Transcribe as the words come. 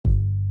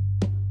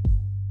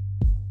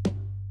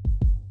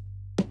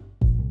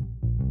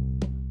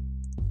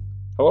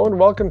Hello and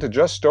welcome to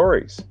Just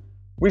Stories.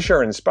 We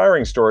share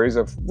inspiring stories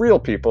of real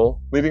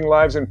people leading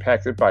lives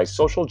impacted by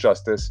social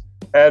justice,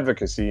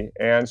 advocacy,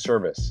 and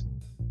service.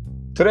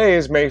 Today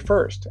is May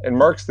 1st and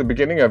marks the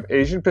beginning of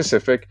Asian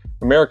Pacific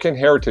American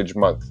Heritage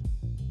Month.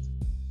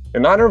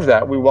 In honor of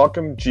that, we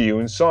welcome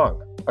Ji-Yoon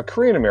Song, a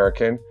Korean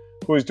American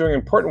who is doing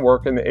important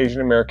work in the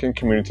Asian American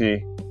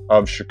community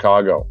of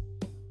Chicago.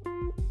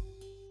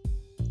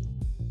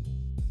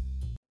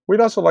 We'd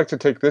also like to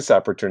take this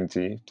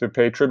opportunity to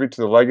pay tribute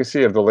to the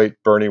legacy of the late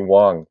Bernie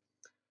Wong.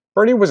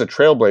 Bernie was a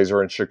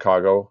trailblazer in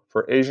Chicago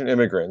for Asian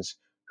immigrants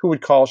who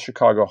would call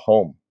Chicago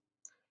home.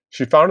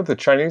 She founded the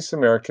Chinese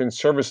American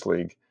Service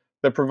League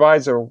that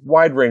provides a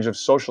wide range of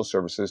social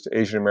services to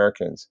Asian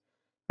Americans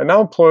and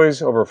now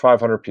employs over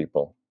 500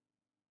 people.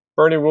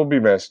 Bernie will be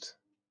missed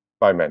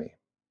by many.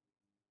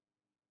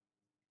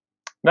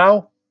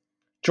 Now,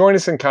 join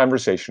us in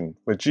conversation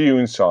with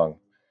Ji-Yoon Song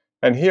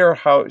and hear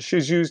how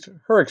she's used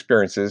her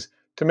experiences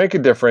to make a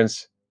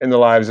difference in the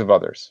lives of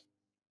others.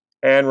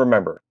 And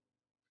remember,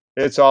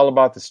 it's all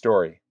about the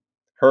story,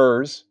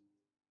 hers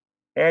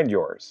and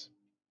yours.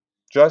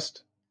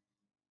 Just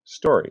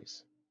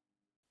stories.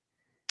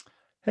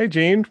 Hey,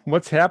 Jean,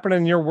 what's happening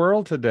in your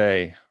world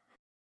today?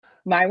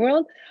 My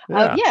world?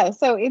 Yeah.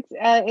 So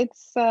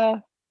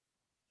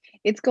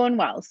it's going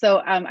well.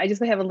 So I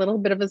just have a little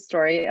bit of a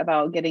story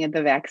about getting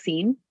the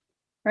vaccine,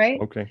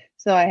 right? Okay.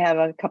 So I have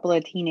a couple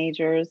of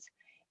teenagers,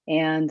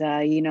 and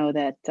you know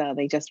that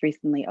they just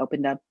recently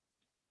opened up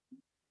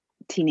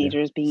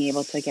teenagers being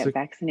able to get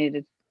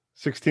vaccinated.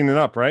 16 and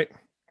up, right?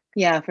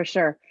 Yeah, for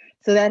sure.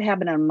 So that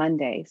happened on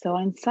Monday. So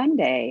on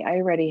Sunday, I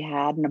already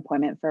had an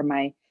appointment for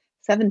my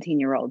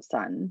 17-year-old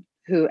son,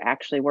 who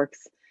actually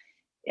works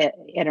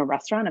in a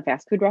restaurant, a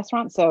fast food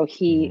restaurant. So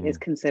he is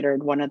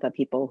considered one of the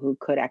people who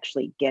could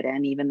actually get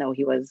in, even though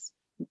he was,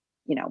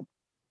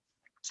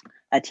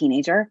 a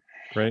teenager.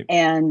 Great.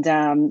 And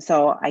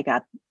so I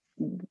got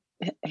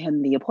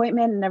him the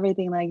appointment and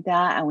everything like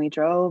that. And we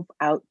drove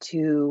out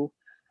to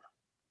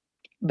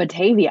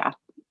Batavia,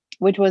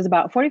 which was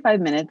about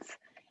 45 minutes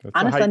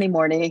on a Sunday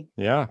morning.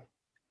 Yeah.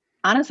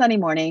 On a Sunday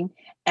morning.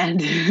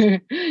 And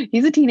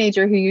he's a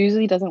teenager who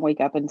usually doesn't wake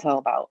up until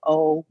about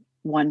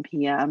 1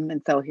 p.m.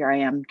 And so here I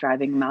am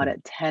driving him out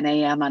at 10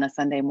 a.m. on a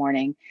Sunday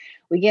morning.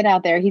 We get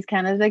out there. He's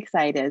kind of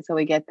excited. So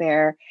we get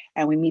there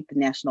and we meet the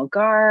National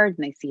Guard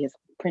and I see his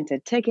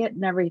printed ticket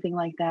and everything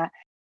like that.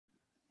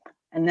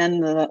 And then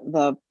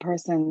the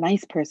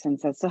nice person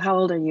says, "So how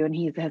old are you?" And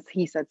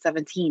he said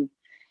 17.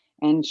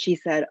 And she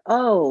said,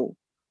 "Oh,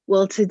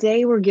 well,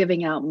 today we're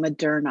giving out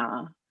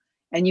Moderna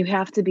and you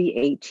have to be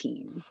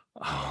 18.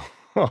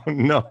 Oh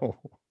no.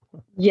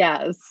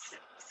 Yes.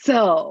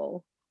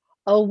 So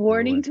a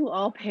warning to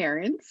all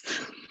parents.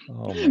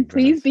 Oh my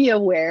Please be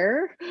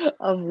aware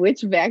of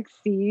which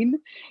vaccine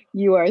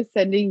you are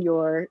sending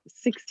your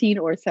 16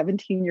 or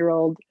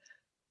 17-year-old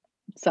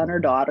son or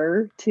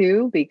daughter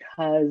to,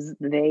 because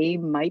they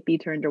might be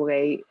turned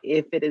away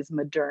if it is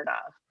Moderna.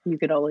 You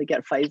can only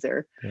get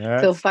Pfizer.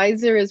 So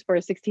Pfizer is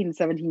for 16 and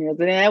 17-year-olds.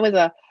 And that was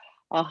a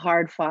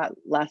hard fought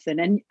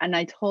lesson. And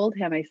I told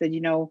him, I said,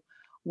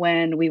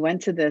 when we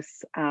went to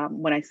this,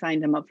 when I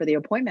signed him up for the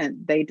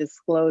appointment, they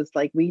disclosed,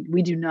 like, we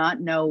do not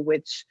know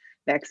which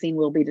vaccine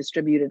will be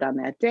distributed on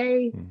that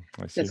day.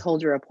 Just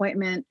hold your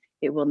appointment.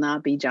 It will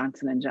not be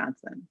Johnson &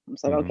 Johnson. I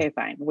said, okay,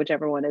 fine.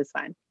 Whichever one is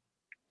fine.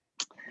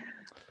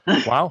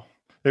 Wow.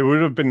 It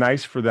would have been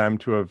nice for them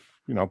to have,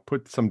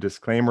 put some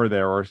disclaimer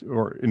there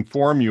or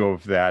inform you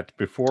of that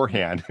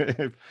beforehand.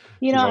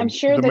 I'm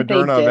sure the that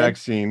Moderna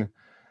vaccine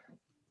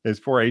is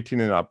for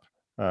 18 and up.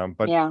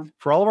 But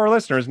for all of our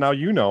listeners, now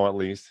at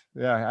least.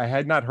 Yeah, I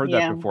had not heard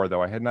that before,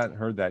 though. I had not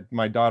heard that.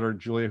 My daughter,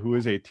 Julia, who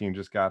is 18,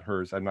 just got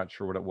hers. I'm not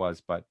sure what it was,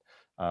 but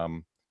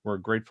we're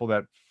grateful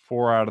that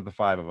 4 out of the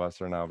 5 of us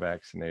are now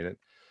vaccinated.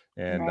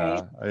 And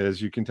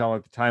as you can tell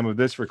at the time of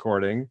this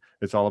recording,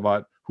 it's all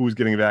about who's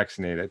getting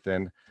vaccinated.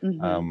 And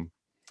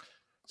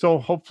so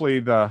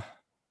hopefully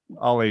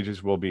all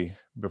ages will be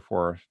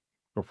before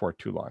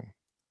too long.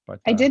 But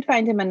I did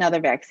find him another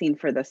vaccine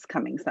for this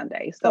coming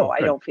Sunday, so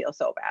I don't feel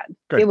so bad.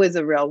 Good. It was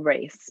a real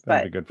race,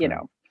 but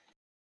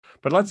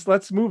But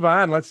let's move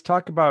on. Let's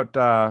talk about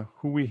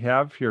who we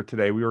have here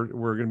today. We're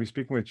going to be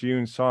speaking with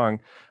Ji-Yoon Song.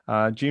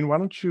 Jean, why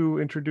don't you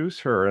introduce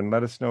her and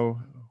let us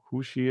know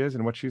who she is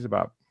and what she's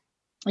about?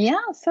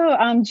 Yeah, so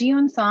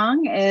Ji-Yoon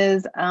Song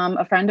is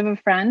a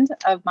friend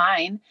of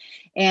mine,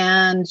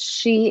 and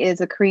she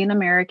is a Korean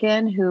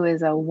American who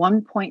is a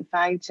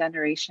 1.5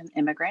 generation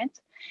immigrant.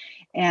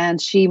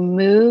 And she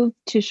moved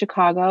to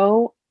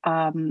Chicago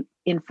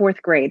in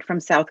 4th grade from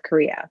South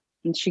Korea.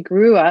 And she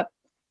grew up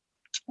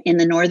in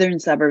the northern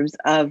suburbs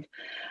of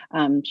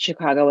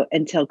Chicago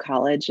until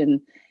college. And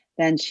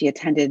then she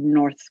attended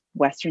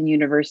Northwestern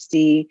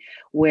University,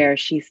 where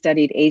she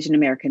studied Asian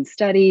American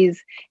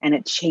studies, and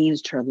it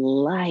changed her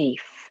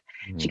life.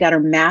 She got her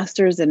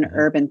master's in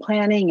urban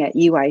planning at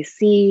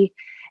UIC.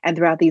 And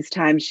throughout these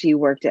times, she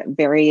worked at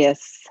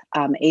various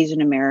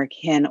Asian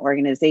American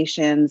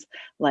organizations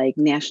like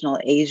National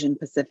Asian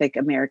Pacific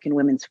American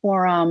Women's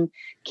Forum,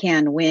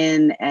 Can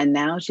Win, and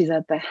now she's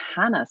at the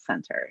Hana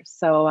Center.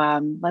 So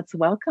let's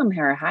welcome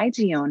her. Hi,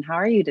 Jion. How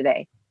are you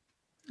today?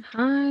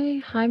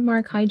 Hi,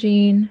 Mark. Hi,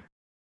 Jean.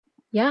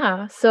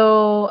 Yeah.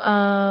 So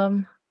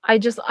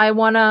I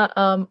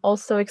wanna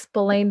also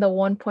explain the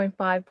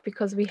 1.5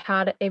 because we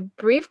had a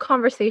brief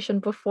conversation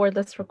before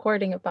this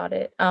recording about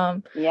it.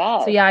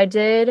 Yeah. So yeah, I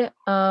did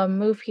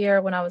move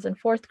here when I was in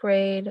 4th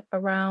grade,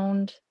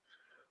 around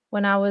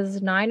when I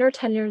was 9 or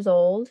 10 years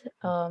old.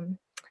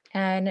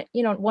 And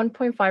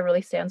 1.5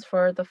 really stands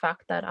for the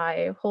fact that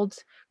I hold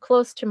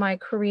close to my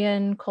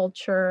Korean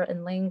culture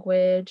and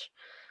language.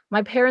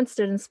 My parents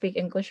didn't speak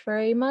English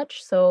very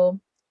much, so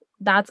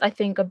that's, I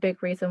think, a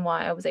big reason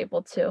why I was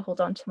able to hold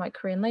on to my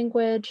Korean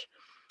language.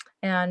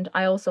 And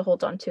I also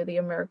hold on to the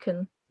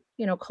American,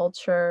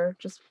 culture,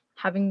 just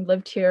having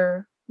lived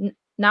here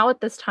now at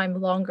this time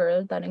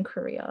longer than in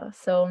Korea.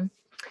 So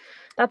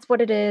that's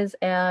what it is.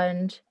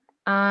 And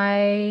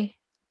I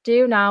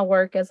do now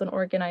work as an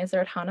organizer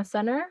at Hana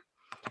Center.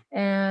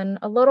 And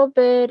a little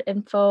bit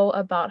info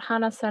about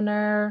Hana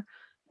Center.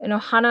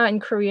 Hana in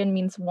Korean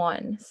means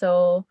one.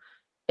 So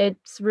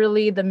it's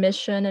really the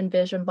mission and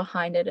vision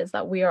behind it is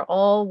that we are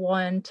all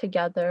one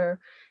together.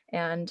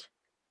 And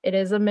it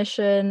is a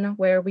mission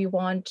where we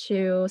want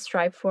to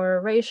strive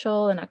for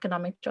racial and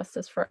economic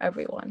justice for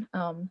everyone,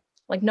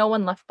 like no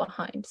one left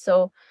behind.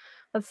 So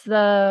that's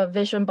the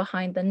vision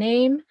behind the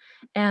name.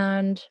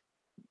 And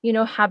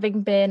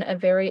having been a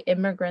very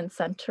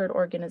immigrant-centered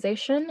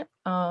organization,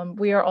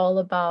 we are all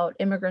about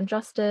immigrant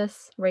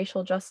justice,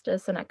 racial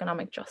justice, and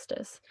economic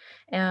justice.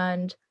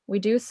 And we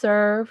do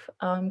serve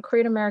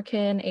Korean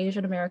American,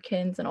 Asian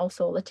Americans, and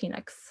also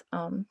Latinx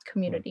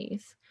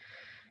communities.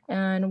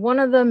 And one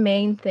of the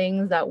main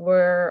things that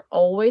we're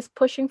always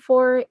pushing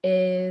for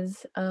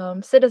is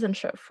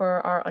citizenship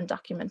for our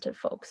undocumented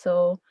folks.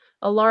 So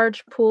a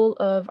large pool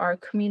of our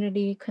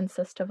community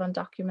consists of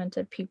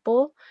undocumented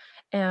people.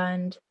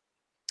 And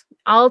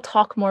I'll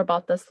talk more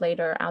about this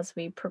later as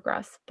we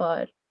progress,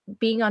 but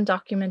being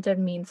undocumented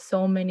means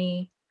so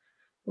many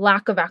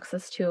lack of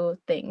access to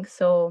things.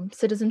 So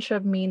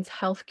citizenship means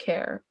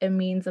healthcare. It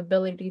means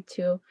ability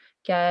to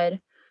get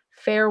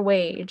fair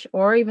wage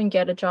or even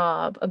get a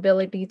job,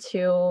 ability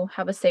to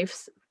have a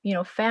safe,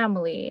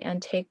 family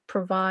and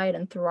provide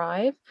and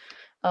thrive.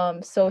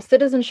 So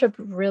citizenship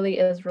really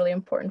is really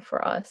important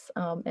for us.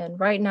 And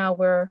right now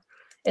we're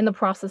in the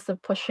process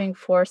of pushing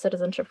for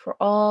citizenship for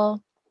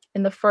all.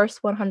 In the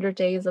first 100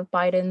 days of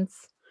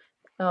Biden's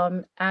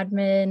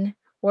admin,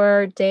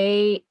 we're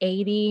day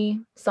 80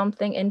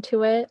 something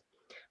into it.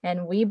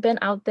 And we've been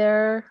out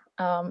there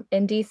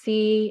in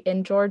DC,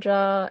 in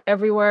Georgia,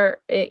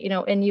 everywhere,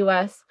 in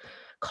US,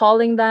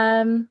 calling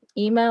them,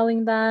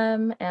 emailing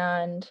them.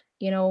 And,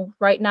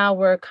 right now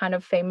we're kind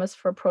of famous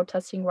for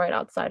protesting right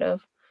outside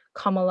of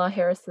Kamala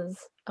Harris's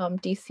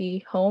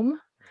DC home.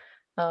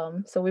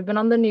 So we've been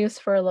on the news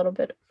for a little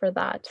bit for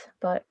that,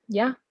 but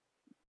yeah.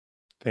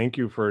 Thank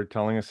you for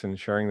telling us and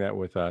sharing that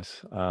with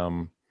us.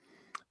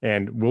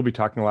 And we'll be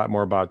talking a lot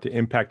more about the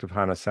impact of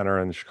Hana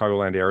Center in the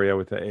Chicagoland area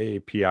with the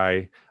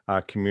AAPI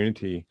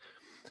community.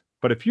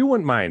 But if you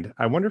wouldn't mind,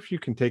 I wonder if you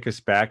can take us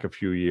back a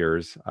few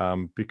years,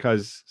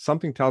 because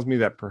something tells me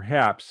that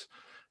perhaps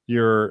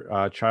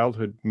your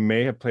childhood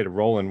may have played a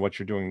role in what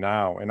you're doing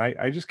now. And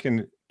I just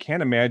can't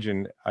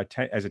imagine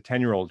as a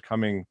 10-year-old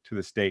coming to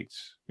the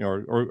States,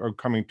 or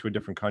coming to a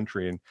different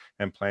country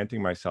and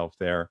planting myself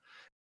there.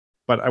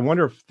 But I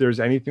wonder if there's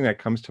anything that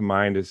comes to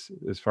mind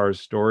as far as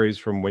stories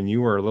from when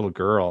you were a little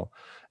girl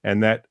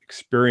and that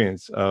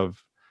experience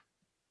of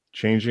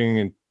changing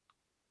in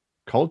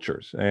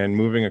cultures and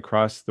moving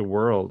across the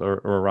world or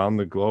around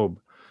the globe,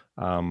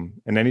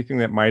 and anything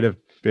that might have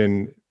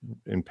been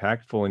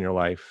impactful in your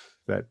life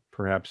that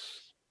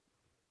perhaps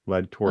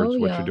led towards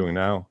what you're doing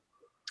now.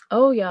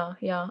 Oh yeah,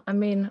 yeah. I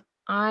mean,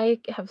 I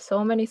have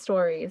so many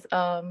stories.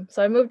 So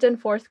I moved in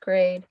 4th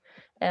grade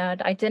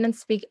and I didn't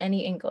speak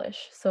any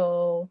English.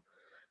 So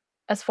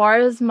as far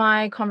as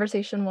my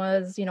conversation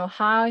was,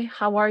 hi,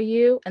 how are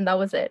you? And that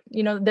was it.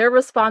 Their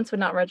response would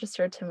not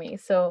register to me.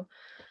 So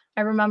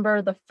I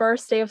remember the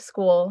first day of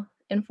school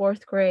in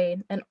 4th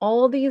grade, and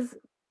all these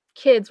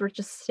kids were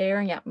just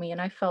staring at me, and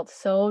I felt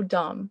so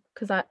dumb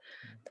because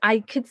I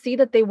could see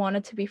that they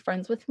wanted to be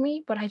friends with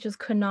me, but I just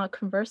could not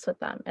converse with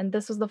them. And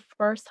this was the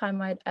first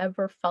time I'd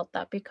ever felt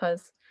that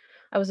because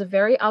I was a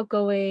very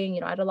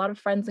outgoing, I had a lot of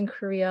friends in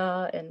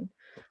Korea, and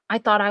I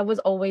thought I was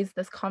always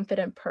this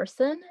confident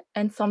person,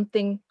 and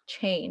something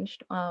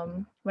changed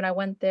when I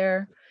went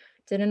there.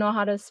 Didn't know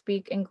how to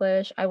speak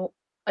English.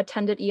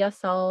 Attended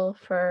ESL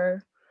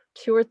for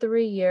 2 or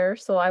 3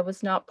 years, so I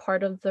was not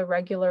part of the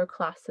regular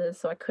classes,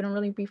 so I couldn't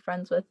really be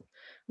friends with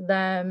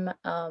them.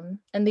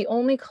 And the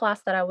only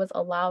class that I was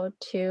allowed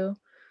to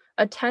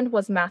attend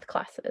was math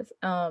classes.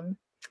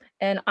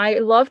 And I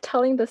love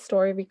telling this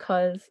story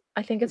because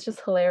I think it's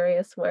just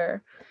hilarious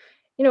where,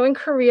 in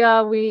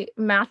Korea,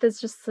 math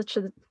is just such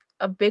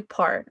a big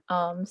part.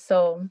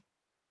 So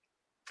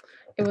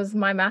it was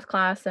my math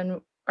class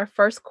and our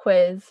first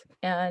quiz,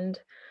 and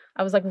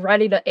I was like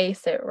ready to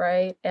ace it,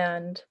 right?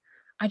 And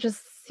I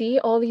just see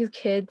all these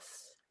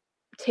kids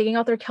taking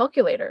out their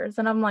calculators,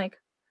 and I'm like,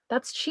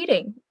 that's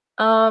cheating.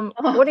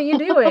 What are you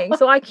doing?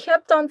 So I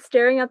kept on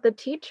staring at the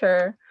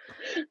teacher,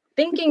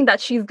 thinking that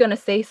she's gonna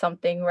say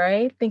something,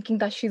 right? Thinking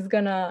that she's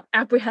gonna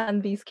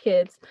apprehend these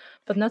kids,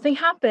 but nothing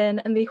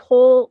happened. And the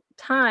whole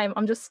time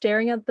I'm just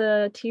staring at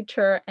the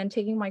teacher and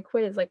taking my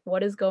quiz, like,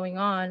 what is going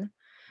on?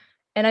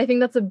 And I think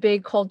that's a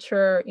big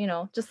culture,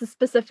 just a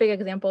specific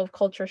example of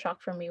culture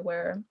shock for me,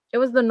 where it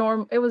was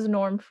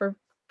norm for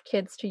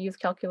kids to use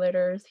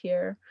calculators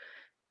here.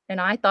 And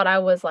I thought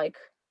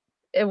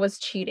it was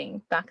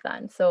cheating back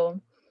then.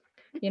 So,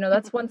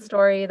 that's one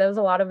story. There was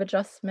a lot of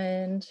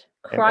adjustment,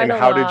 cried And a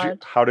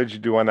lot. how did you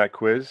do on that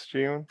quiz,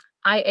 June?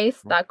 I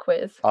aced that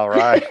quiz. All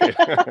right.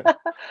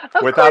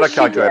 Without a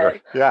calculator.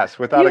 Yes,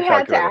 without a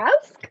calculator.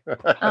 You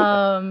had to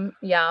ask?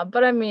 Yeah,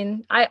 but I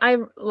mean, I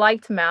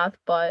liked math,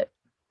 but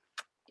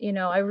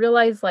I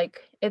realized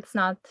it's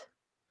not,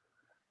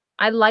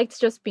 I liked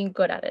just being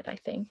good at it, I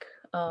think.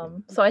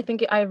 So I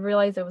think I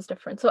realized it was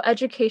different. So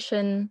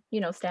education,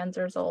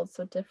 standards are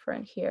also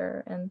different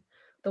here. And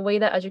the way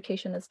that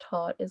education is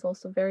taught is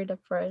also very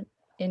different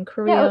in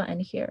Korea and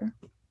here.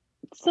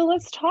 So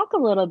let's talk a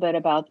little bit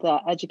about the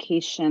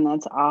education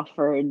that's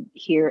offered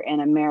here in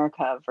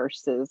America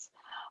versus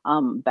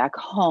back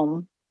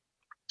home.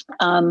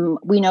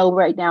 We know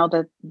right now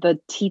that the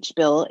TEACH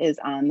bill is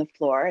on the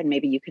floor, and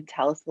maybe you could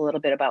tell us a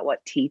little bit about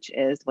what TEACH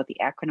is, what the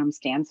acronym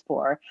stands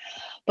for.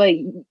 But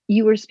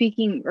you were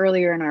speaking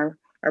earlier in our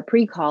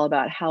pre-call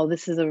about how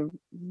this is a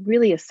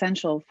really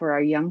essential for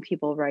our young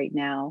people right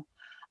now.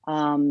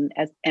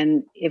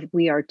 And if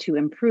we are to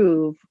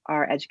improve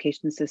our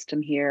education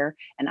system here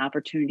and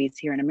opportunities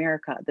here in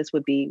America, this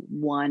would be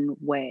one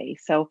way.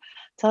 So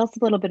tell us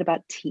a little bit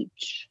about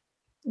TEACH.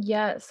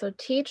 Yeah, so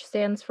TEACH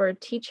stands for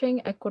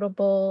Teaching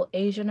Equitable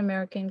Asian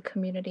American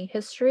Community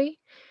History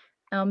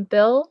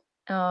bill.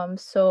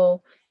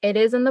 So it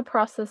is in the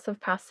process of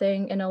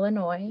passing in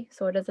Illinois.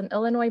 So it is an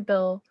Illinois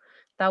bill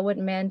that would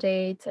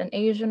mandate an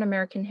Asian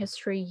American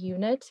history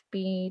unit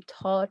be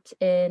taught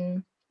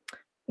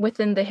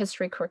within the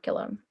history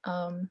curriculum.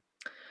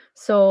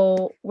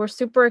 So we're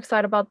super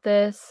excited about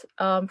this.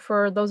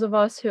 For those of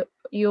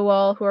you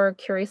all who are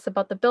curious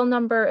about the bill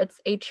number, it's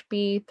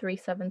HB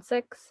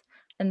 376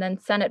 and then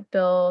Senate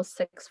Bill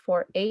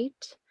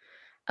 648.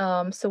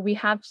 So we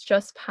have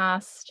just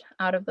passed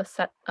out of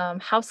the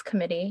House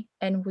committee,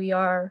 and we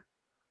are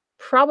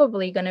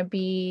probably going to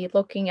be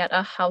looking at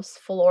a House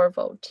floor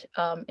vote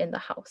in the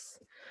House.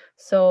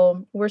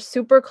 So we're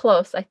super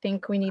close. I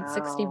think we need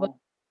 60 votes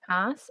to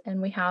pass,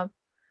 and we have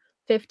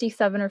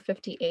 57 or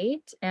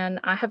 58, and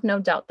I have no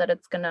doubt that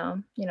it's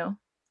gonna,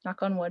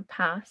 knock on wood,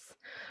 pass.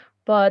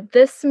 But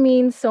this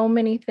means so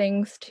many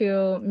things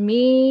to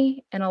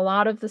me and a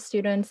lot of the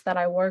students that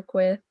I work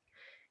with.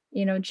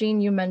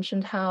 Jean, you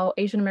mentioned how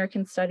Asian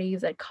American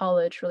studies at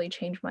college really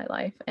changed my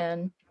life.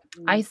 And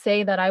I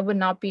say that I would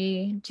not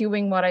be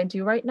doing what I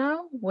do right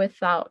now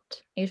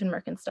without Asian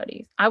American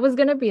studies. I was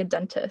going to be a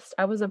dentist.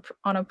 I was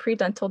on a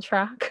pre-dental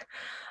track.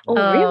 Oh,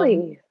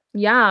 really?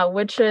 Yeah,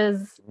 which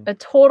is a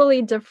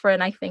totally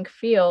different, I think,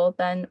 field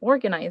than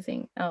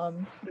organizing.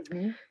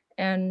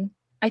 And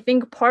I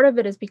think part of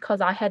it is because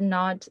I had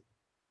not,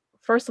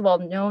 first of all,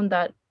 known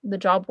that the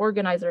job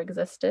organizer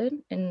existed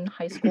in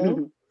high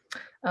school.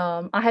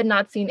 I had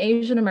not seen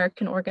Asian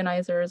American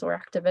organizers or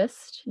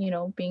activists,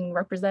 being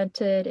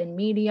represented in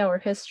media or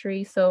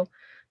history. So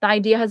the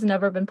idea has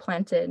never been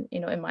planted,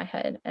 in my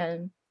head.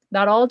 And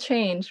that all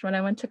changed when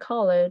I went to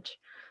college.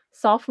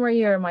 Sophomore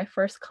year, my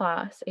first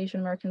class,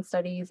 Asian American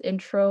Studies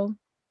intro.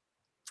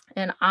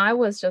 And I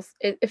was just,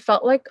 it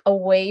felt like a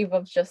wave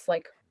of just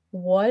like,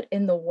 what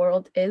in the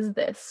world is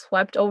this,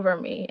 swept over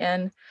me.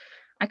 And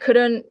I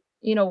couldn't,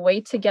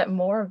 wait to get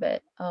more of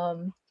it.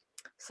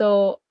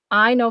 So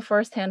I know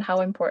firsthand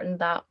how important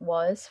that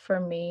was for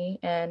me.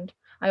 And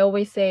I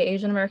always say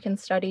Asian American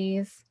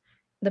Studies,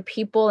 the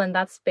people in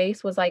that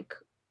space was like,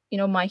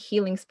 my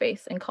healing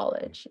space in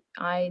college.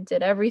 I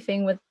did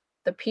everything with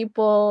the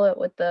people,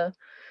 with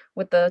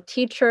the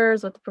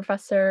teachers, with the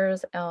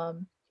professors.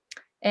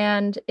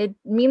 And it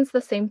means the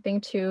same thing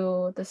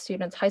to the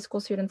students, high school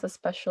students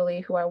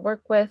especially, who I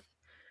work with,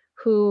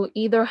 who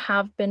either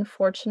have been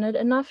fortunate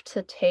enough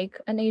to take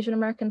an Asian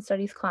American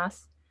Studies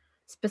class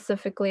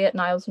specifically at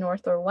Niles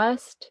North or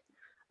West.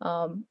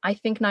 I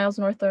think Niles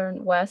North or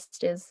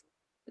West is,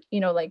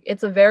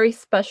 it's a very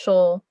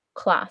special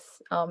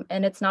class,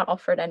 and it's not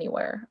offered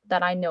anywhere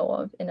that I know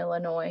of in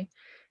Illinois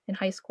in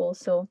high school.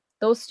 So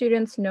those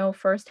students know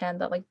firsthand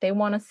that they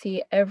want to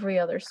see every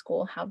other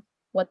school have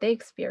what they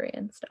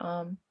experienced.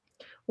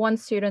 One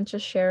student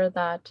just shared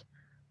that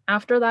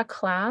after that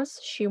class,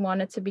 she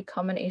wanted to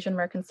become an Asian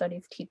American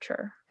Studies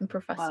teacher and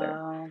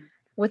professor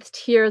with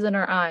tears in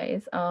her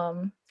eyes.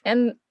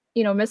 And,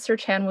 Mr.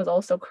 Chan was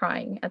also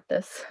crying at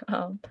this.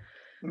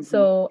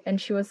 So, and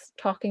she was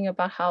talking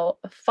about how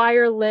a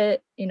fire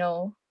lit,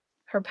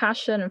 her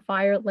passion and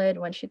fire lit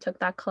when she took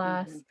that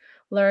class,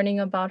 learning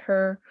about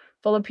her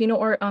Filipino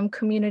or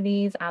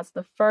communities as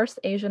the first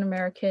Asian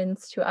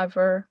Americans to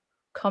ever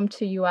come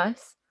to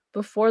US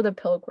before the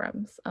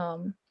Pilgrims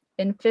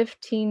in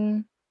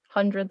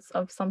 1500s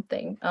of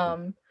something.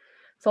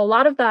 So a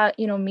lot of that,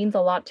 means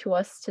a lot to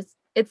us.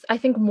 It's, I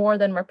think, more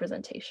than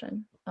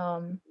representation.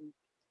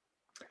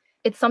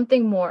 It's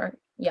something more.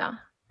 Yeah.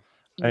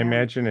 I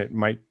imagine it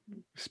might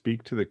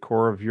speak to the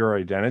core of your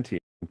identity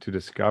to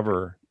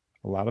discover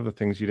a lot of the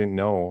things you didn't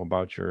know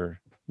about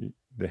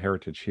the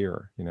heritage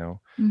here,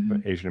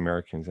 but Asian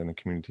Americans and the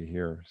community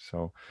here.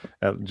 So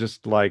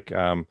just like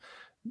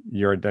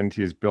your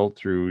identity is built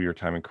through your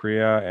time in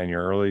Korea and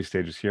your early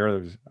stages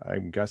here,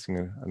 I'm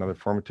guessing another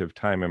formative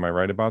time. Am I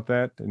right about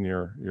that in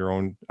your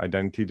own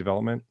identity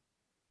development?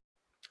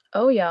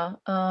 Oh yeah.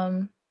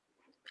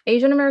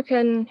 Asian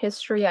American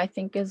history, I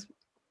think, it's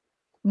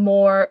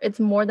more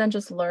than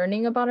just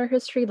learning about our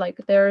history. Like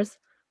there's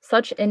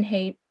such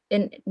innate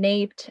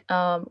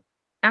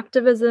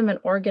activism and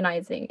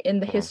organizing in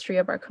the history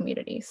of our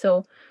community.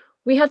 So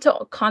we had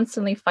to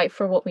constantly fight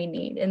for what we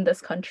need in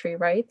this country,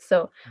 right?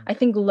 So I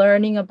think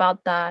learning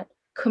about that,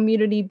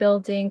 community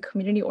building,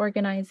 community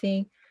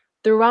organizing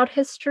throughout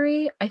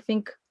history, I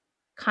think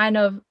kind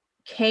of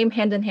came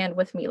hand in hand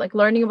with me. Like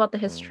learning about the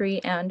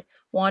history and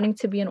wanting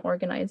to be an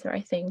organizer,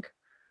 I think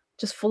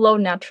just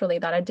flowed naturally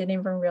that I didn't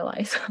even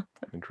realize.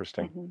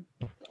 Interesting.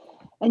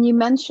 And you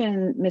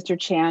mentioned Mr.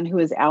 Chan, who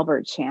is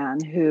Albert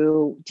Chan,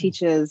 who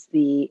teaches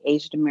the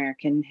Asian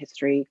American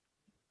history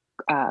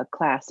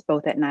class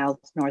both at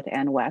Niles North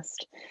and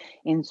West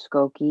in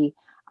Skokie.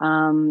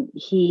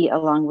 He,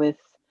 along with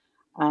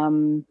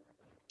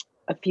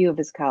a few of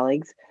his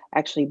colleagues,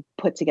 actually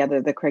put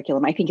together the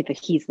curriculum. I think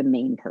he's the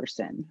main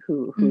person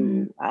who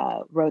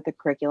wrote the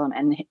curriculum,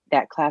 and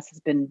that class has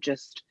been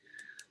just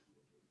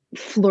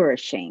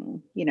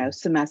flourishing,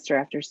 semester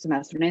after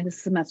semester, and it's a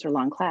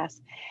semester-long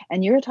class.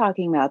 And you're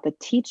talking about the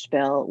Teach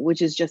Bill,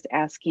 which is just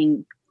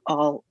asking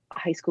all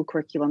high school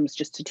curriculums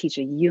just to teach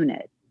a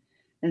unit.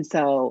 And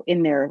so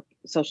in their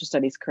social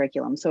studies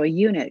curriculum, so a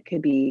unit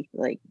could be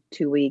like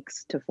 2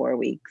 weeks to 4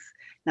 weeks,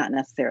 not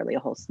necessarily a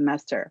whole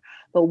semester,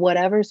 but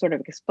whatever sort of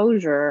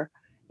exposure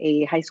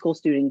a high school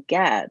student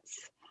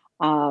gets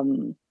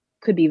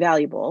could be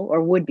valuable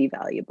or would be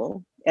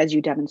valuable, as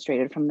you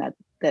demonstrated from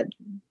that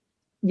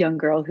young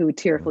girl who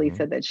tearfully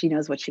said that she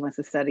knows what she wants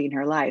to study in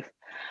her life.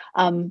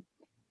 On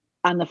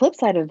the flip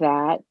side of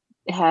that,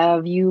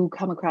 have you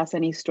come across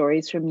any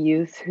stories from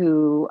youth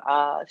who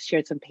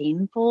shared some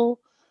painful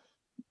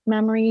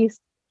memories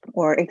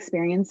or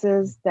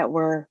experiences that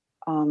were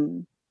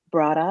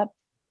brought up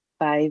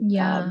by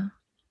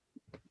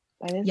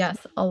this?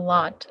 Yes, a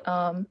lot.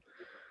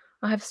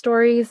 I have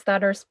stories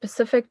that are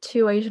specific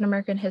to Asian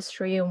American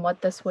history and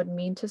what this would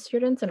mean to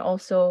students, and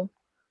also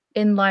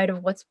in light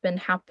of what's been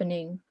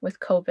happening with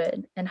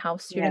COVID and how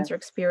students are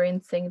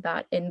experiencing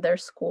that in their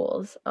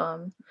schools.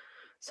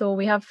 So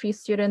we have few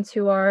students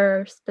who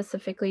are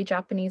specifically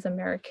Japanese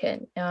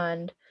American,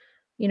 and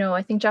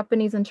I think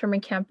Japanese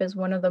internment camp is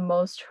one of the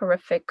most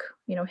horrific,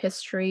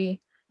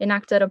 history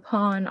enacted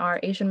upon our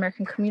Asian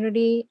American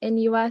community in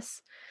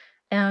US.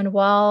 And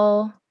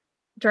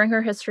during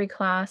her history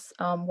class,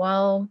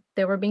 while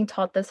they were being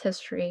taught this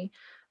history,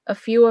 a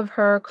few of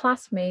her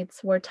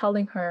classmates were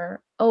telling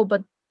her, oh,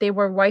 but they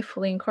were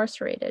rightfully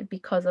incarcerated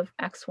because of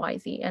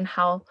XYZ, and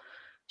how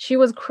she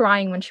was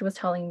crying when she was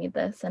telling me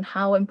this and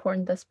how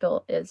important this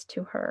bill is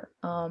to her.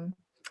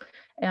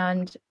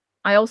 And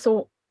I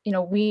also,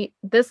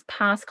 this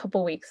past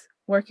couple weeks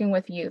working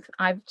with youth,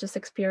 I've just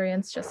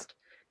experienced just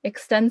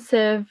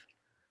extensive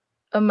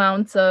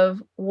amounts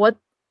of what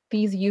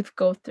these youth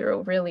go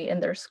through really in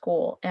their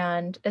school.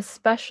 And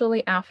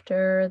especially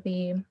after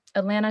the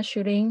Atlanta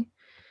shooting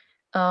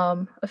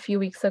a few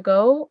weeks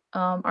ago,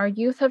 our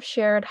youth have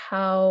shared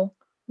how,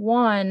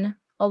 one,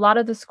 a lot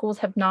of the schools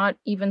have not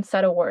even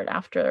said a word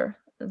after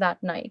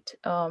that night.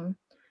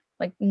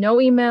 Like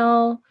no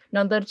email,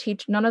 none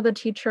of the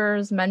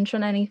teachers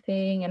mention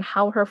anything and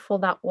how hurtful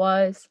that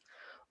was.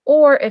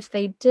 Or if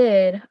they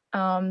did,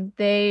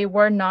 they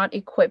were not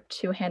equipped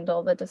to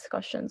handle the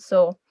discussion.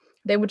 So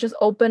they would just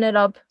open it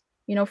up,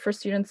 for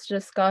students to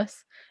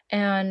discuss.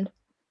 And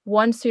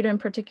one student in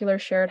particular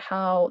shared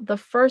how the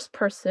first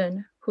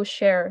person who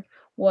shared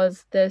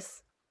was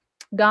this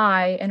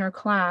guy in her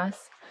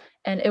class.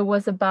 And it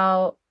was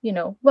about,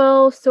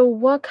 well, so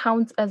what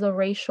counts as a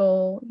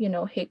racial,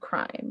 hate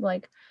crime?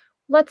 Like,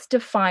 let's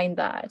define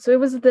that. So it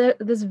was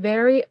this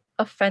very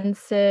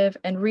offensive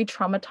and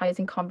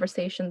re-traumatizing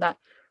conversation that,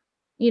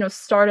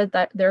 started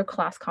their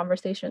class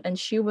conversation. And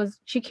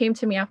she came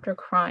to me after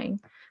crying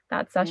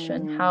that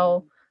session,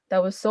 how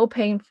that was so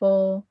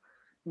painful.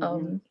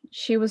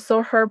 She was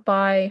so hurt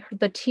by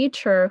the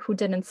teacher who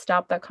didn't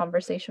stop that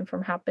conversation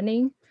from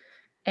happening,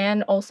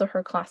 and also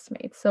her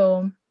classmates.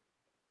 So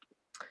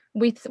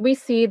we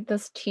see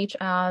this Teach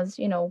as,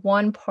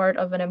 one part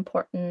of an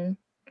important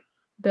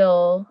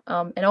bill,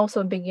 and also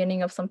a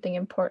beginning of something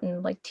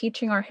important. Like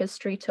teaching our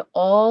history to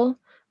all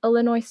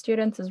Illinois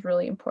students is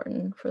really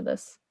important for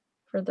this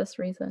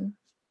reason.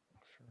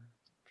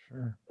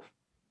 Sure.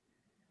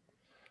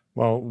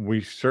 Well,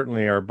 we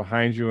certainly are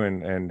behind you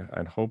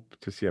and hope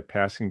to see a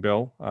passing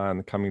bill in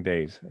the coming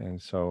days.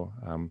 And so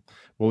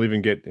we'll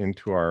even get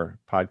into our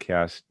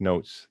podcast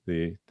notes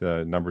the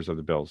numbers of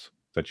the bills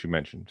that you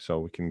mentioned, so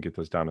we can get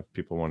those down if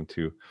people want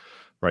to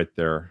write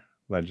their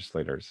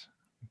legislators.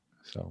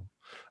 So,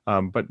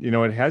 but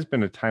it has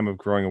been a time of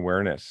growing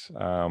awareness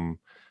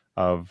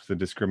of the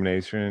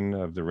discrimination,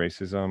 of the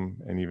racism,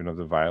 and even of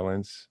the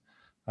violence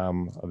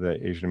of the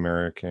Asian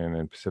American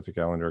and Pacific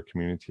Islander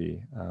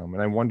community.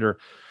 And I wonder,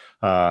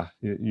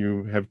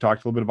 you have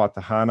talked a little bit about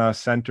the Hana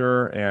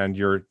Center, and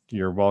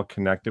you're well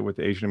connected with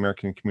the Asian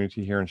American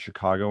community here in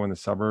Chicago and the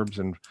suburbs.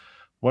 And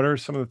what are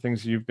some of the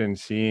things you've been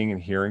seeing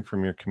and hearing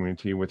from your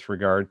community with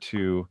regard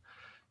to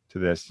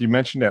this? You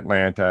mentioned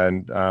Atlanta,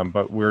 and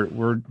but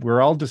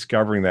we're all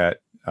discovering that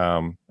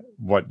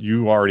what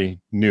you already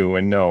knew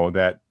and know,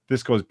 that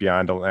this goes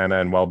beyond Atlanta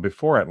and well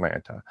before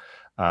Atlanta.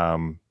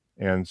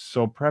 And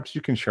so perhaps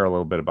you can share a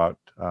little bit about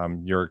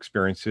your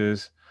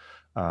experiences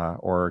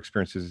or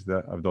experiences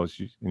of those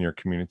in your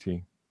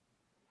community.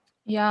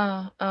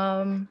 Yeah.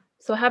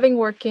 So having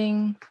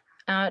working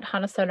at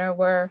Hana Center,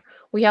 where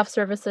we have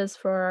services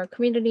for our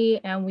community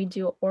and we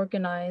do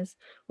organize,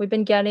 we've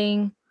been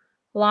getting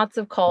lots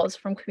of calls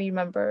from community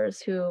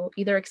members who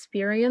either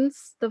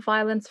experience the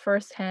violence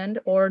firsthand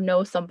or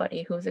know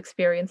somebody who's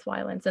experienced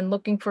violence and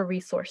looking for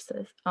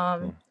resources.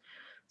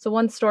 So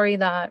one story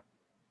that,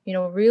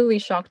 really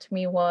shocked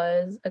me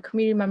was a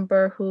community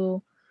member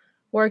who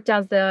worked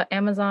as the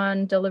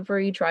Amazon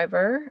delivery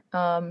driver.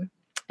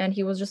 And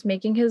he was just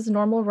making his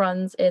normal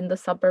runs in the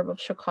suburb of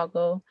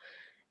Chicago.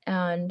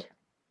 And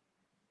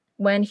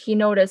when he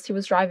noticed, he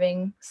was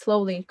driving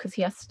slowly because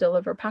he has to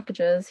deliver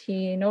packages,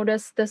 he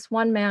noticed this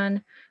one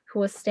man who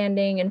was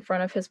standing in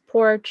front of his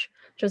porch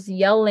just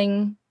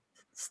yelling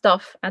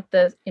stuff at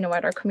at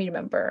our community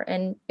member.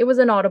 And it was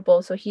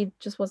inaudible, so he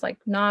just was like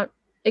not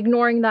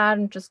ignoring that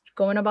and just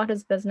going about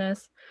his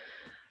business.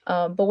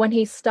 But when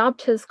he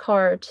stopped his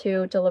car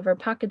to deliver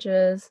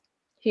packages,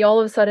 he all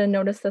of a sudden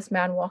noticed this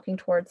man walking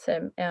towards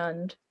him,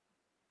 and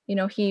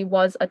he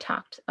was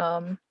attacked.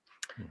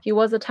 He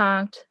was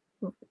attacked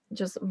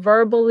just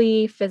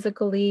verbally,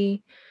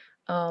 physically,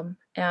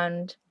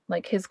 and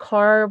like his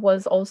car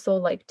was also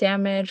like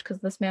damaged because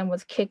this man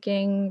was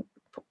kicking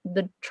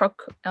the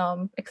truck,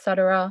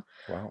 etc.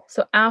 Wow.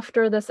 So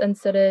after this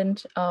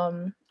incident,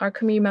 our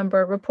community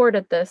member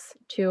reported this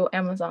to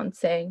Amazon,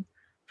 saying,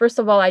 first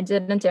of all, I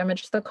didn't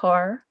damage the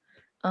car,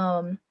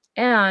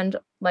 and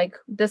like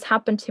this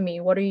happened to me.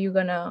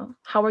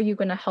 How are you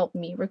gonna help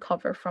me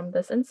recover from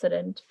this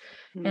incident?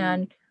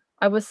 And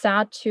I was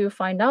sad to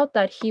find out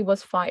that he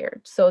was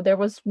fired. So there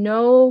was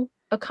no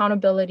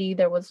accountability.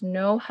 There was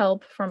no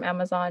help from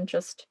Amazon.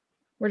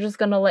 We're just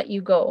going to let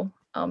you go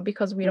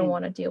because we don't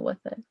want to deal with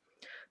it.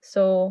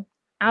 So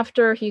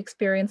after he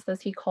experienced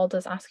this, he called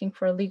us asking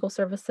for legal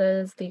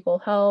services, legal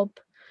help.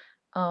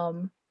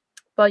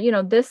 But,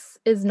 this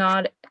is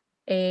not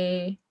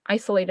a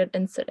isolated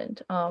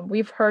incident.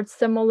 We've heard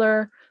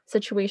similar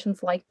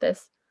situations like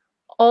this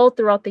all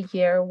throughout the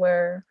year,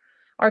 where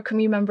our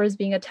community members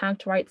being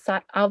attacked right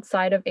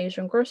outside of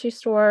Asian grocery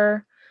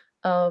store,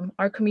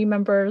 our community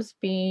members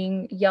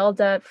being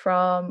yelled at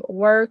from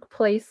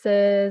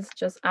workplaces,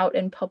 just out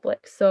in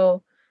public.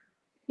 So,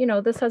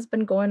 this has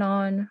been going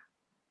on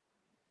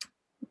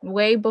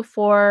way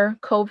before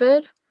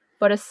COVID,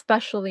 but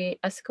especially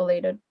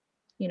escalated,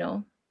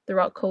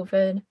 throughout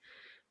COVID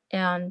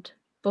and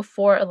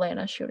before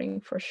Atlanta shooting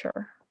for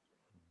sure.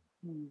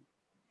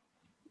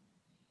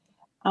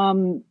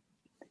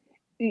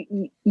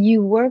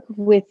 You work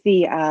with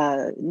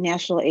the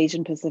National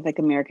Asian Pacific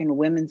American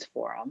Women's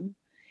Forum.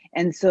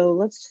 And so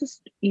let's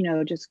just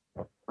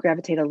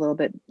gravitate a little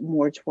bit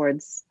more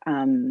towards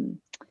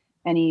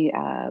any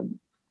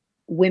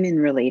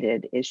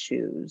women-related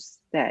issues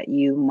that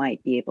you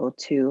might be able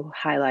to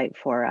highlight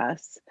for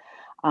us.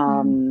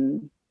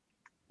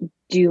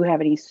 Do you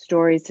have any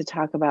stories to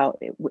talk about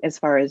as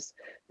far as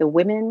the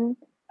women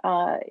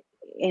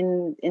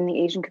in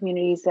the Asian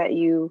communities that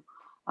you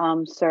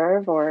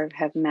serve or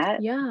have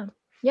met? Yeah,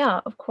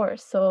 of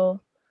course. So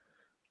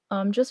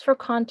just for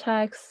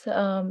context,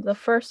 the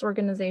first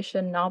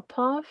organization,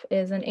 NAPAWF,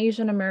 is an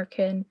Asian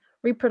American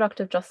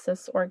reproductive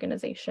justice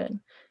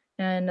organization.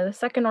 And the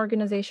second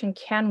organization,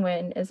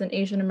 CanWin, is an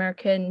Asian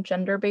American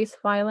gender-based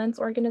violence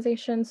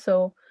organization.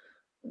 So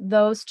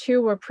those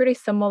two were pretty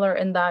similar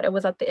in that it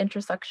was at the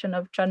intersection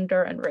of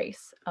gender and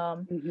race.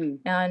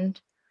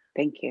 And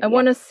thank you. I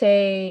want to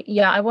say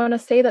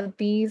that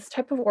these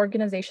type of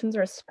organizations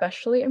are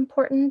especially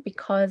important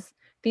because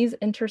these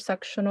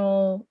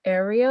intersectional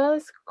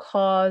areas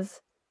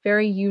cause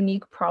very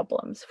unique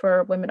problems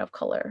for women of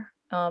color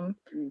and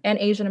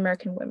Asian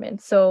American women.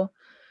 So,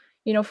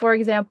 for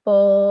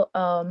example,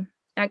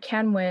 at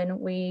CanWin,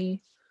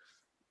 we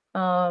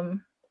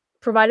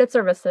provided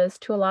services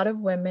to a lot of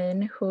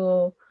women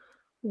who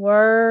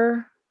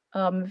were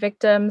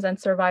victims and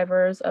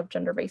survivors of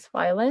gender-based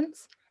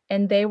violence.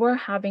 And they were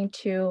having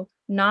to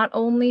not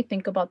only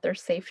think about their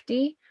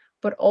safety,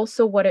 but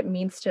also what it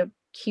means to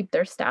keep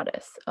their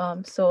status.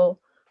 So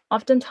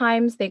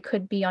oftentimes they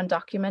could be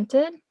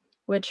undocumented,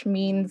 which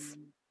means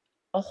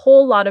a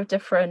whole lot of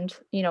different,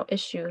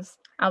 issues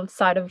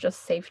outside of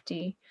just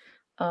safety.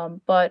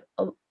 But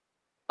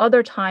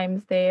other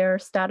times their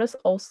status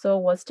also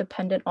was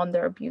dependent on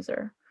their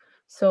abuser.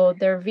 So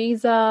their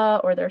visa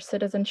or their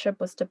citizenship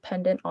was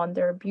dependent on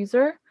their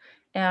abuser.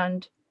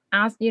 And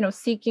as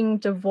seeking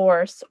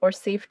divorce or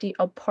safety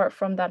apart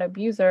from that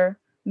abuser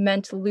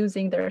meant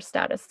losing their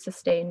status to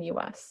stay in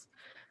US.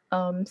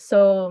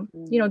 So,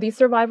 these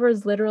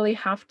survivors literally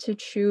have to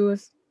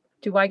choose,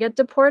 do I get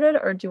deported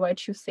or do I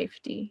choose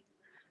safety?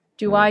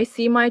 Do I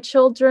see my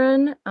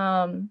children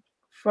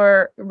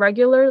for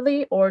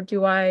regularly, or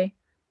do I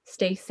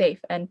stay safe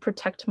and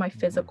protect my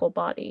physical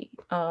body?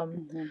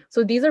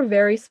 So these are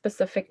very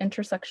specific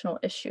intersectional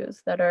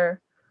issues that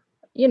are,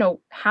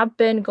 have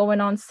been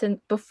going on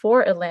since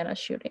before Atlanta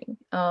shooting.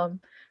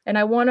 And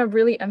I want to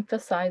really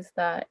emphasize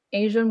that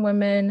Asian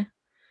women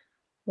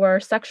were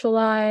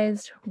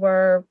sexualized,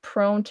 were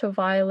prone to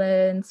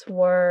violence,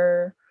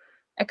 were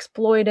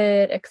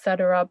exploited,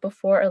 etc.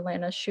 before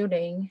Atlanta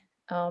shooting.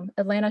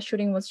 Atlanta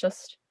shooting was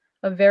just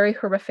a very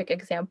horrific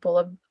example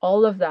of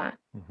all of that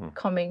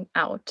coming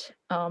out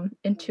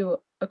into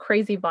a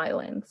crazy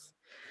violence.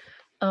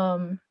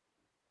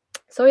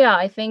 So yeah,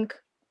 I think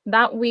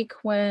that week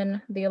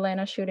when the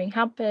Atlanta shooting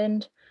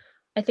happened,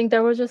 I think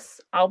there was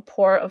just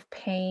outpour of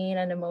pain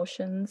and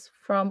emotions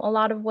from a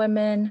lot of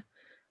women.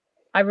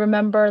 I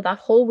remember that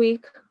whole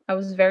week I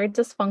was very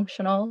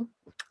dysfunctional.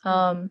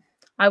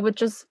 I would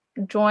just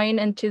join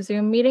into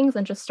Zoom meetings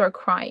and just start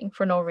crying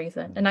for no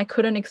reason. And I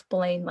couldn't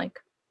explain like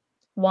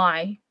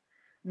why,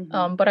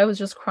 but I was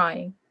just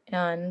crying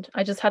and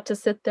I just had to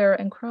sit there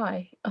and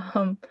cry.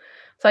 So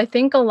I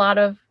think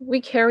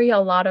we carry a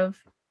lot of,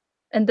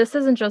 and this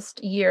isn't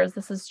just years,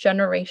 this is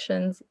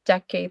generations,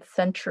 decades,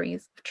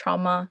 centuries of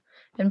trauma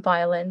and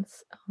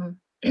violence,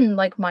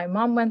 like my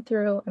mom went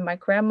through and my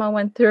grandma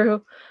went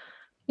through,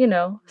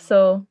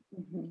 so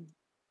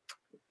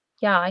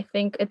yeah, I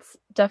think it's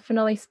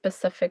definitely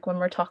specific when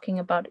we're talking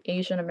about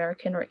Asian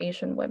American or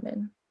Asian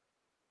women.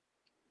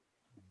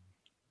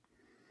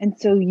 And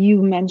so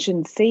you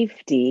mentioned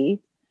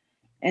safety.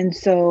 And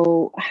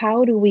so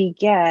how do we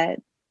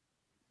get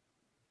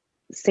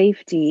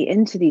safety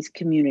into these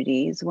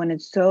communities when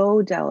it's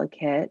so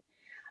delicate?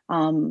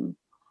 Like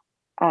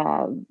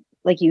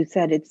you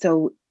said, it's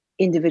so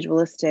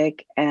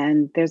individualistic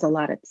and there's a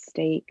lot at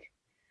stake.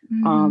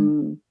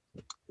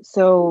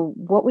 So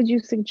what would you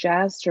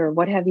suggest, or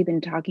what have you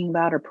been talking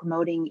about or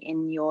promoting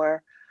in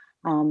your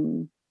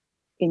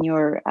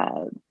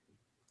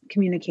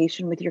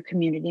communication with your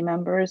community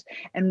members,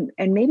 and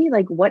maybe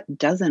like what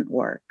doesn't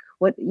work?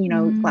 What,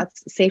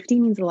 safety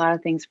means a lot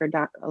of things for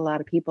a lot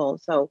of people.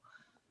 So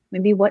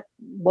maybe what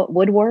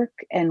would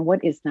work and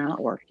what is not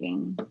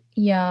working?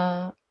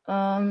 Yeah,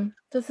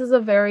 this is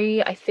a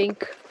very, I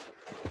think,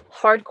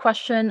 hard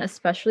question,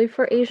 especially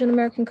for Asian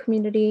American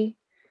community.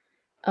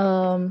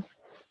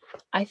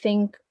 I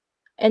think,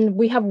 and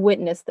we have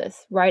witnessed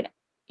this, right?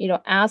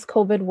 As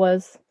COVID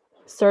was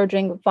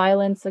surging,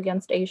 violence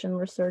against Asian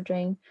was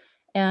surging.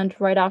 And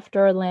right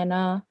after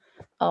Atlanta,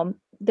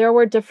 there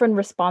were different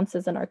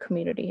responses in our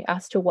community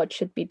as to what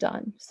should be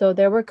done. So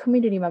there were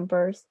community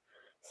members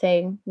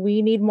saying,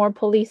 we need more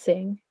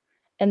policing.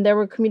 And there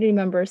were community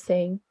members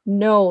saying,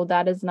 no,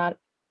 that is not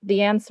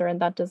the answer and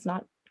that does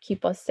not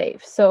keep us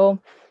safe. So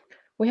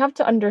we have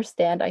to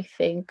understand, I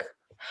think,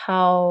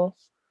 how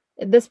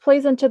this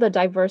plays into the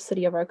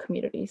diversity of our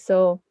community.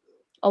 So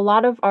a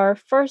lot of our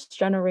first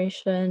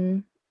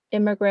generation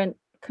immigrant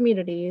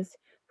communities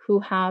who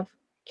have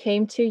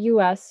came to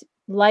US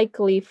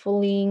likely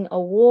fleeing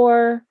a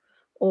war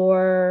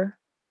or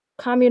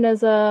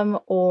communism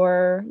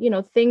or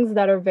things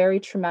that are very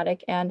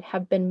traumatic and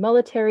have been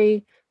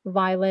military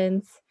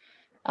violence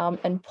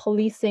and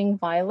policing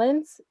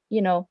violence.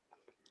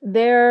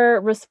 Their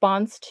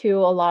response to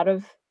a lot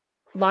of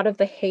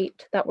the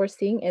hate that we're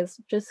seeing is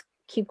just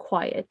keep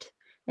quiet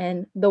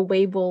and the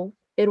wave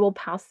it will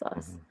pass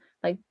us.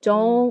 Like,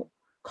 don't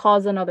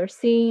cause another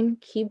scene,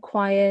 keep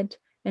quiet,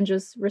 and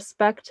just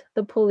respect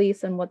the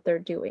police and what they're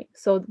doing.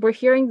 So we're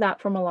hearing that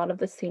from a lot of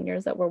the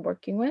seniors that we're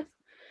working with.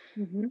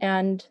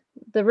 And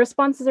the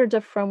responses are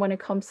different when it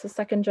comes to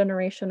second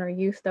generation or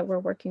youth that we're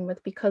working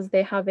with, because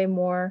they have a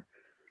more,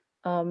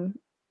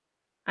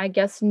 I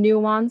guess,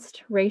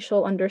 nuanced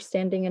racial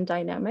understanding and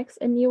dynamics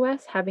in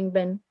US, having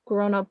been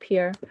grown up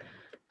here.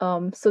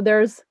 So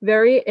there's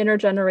very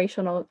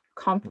intergenerational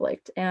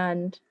conflict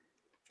and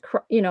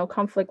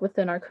conflict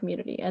within our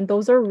community, and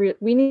those are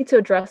we need to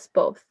address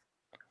both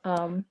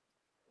when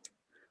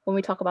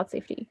we talk about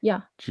safety.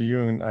 Yeah,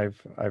 Ji-Yoon,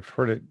 I've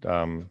heard it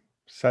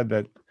said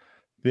that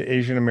the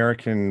Asian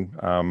American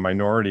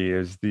minority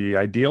is the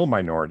ideal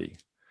minority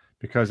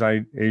because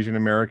Asian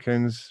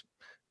Americans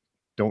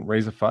don't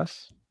raise a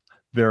fuss.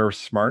 They're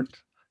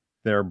smart,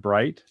 they're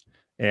bright,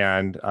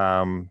 and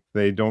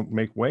they don't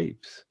make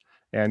waves.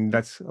 And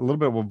that's a little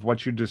bit of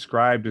what you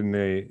described in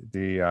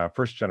the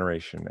first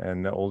generation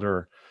and the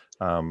older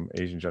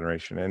Asian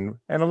generation, and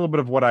a little bit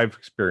of what I've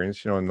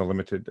experienced, in the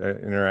limited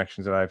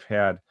interactions that I've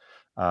had.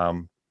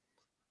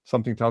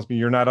 Something tells me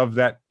you're not of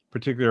that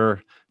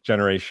particular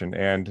generation,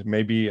 and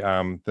maybe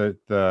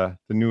the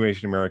new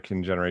Asian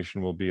American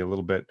generation will be a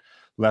little bit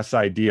less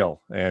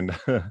ideal and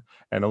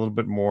and a little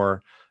bit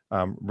more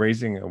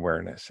raising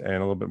awareness and a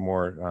little bit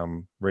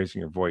more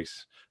raising your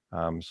voice,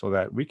 so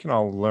that we can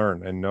all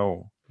learn and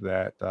know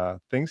that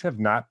things have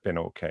not been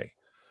okay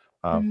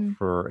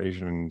for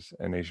Asians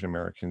and Asian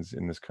Americans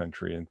in this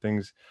country, and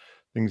things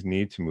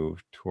need to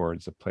move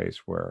towards a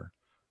place where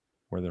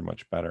they're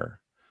much better.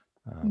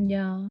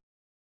 Yeah.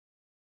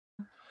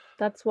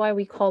 That's why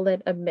we call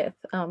it a myth,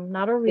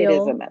 not a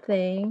real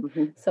thing.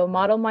 Mm-hmm. So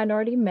model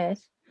minority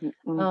myth.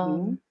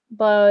 Mm-hmm.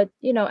 But,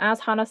 you know,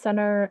 as Hana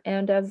Center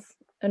and as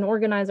an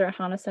organizer at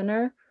Hana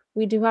Center,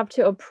 we do have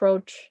to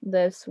approach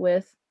this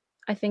with,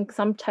 I think,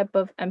 some type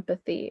of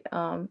empathy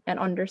and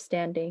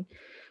understanding.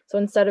 So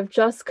instead of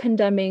just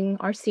condemning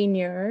our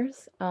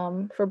seniors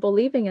for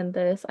believing in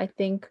this, I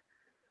think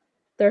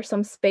there's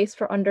some space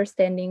for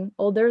understanding,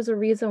 oh, there's a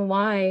reason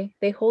why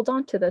they hold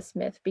on to this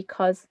myth,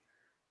 because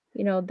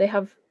you know, they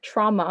have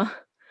trauma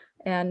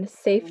and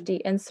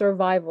safety and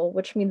survival,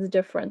 which means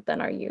different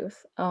than our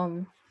youth.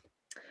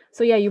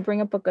 So yeah, you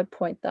bring up a good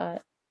point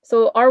that,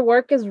 so our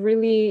work is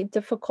really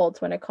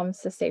difficult when it comes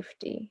to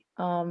safety.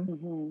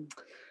 And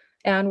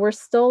we're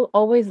still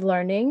always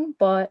learning,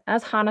 but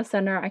as Hana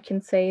Center, I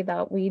can say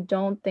that we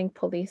don't think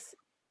police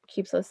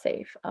keeps us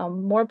safe.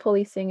 More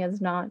policing is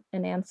not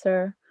an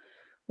answer.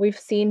 We've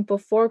seen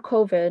before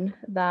COVID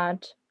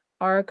that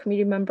our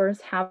community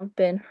members have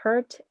been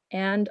hurt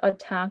and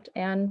attacked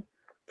and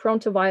prone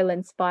to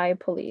violence by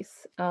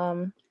police.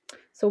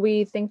 So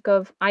we think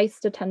of ICE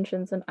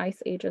detentions and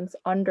ICE agents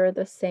under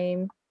the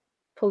same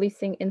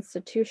policing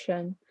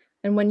institution.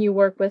 And when you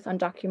work with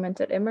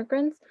undocumented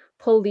immigrants,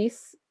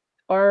 police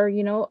are,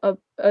 you know,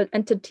 an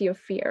entity of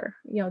fear.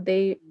 You know,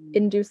 they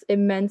induce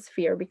immense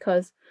fear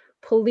because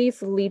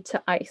police lead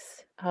to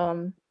ICE.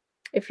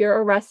 If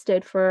you're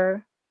arrested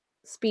for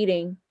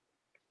speeding,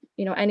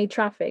 you know, any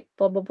traffic,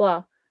 blah, blah,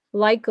 blah,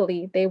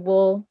 likely they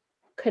will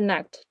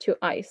connect to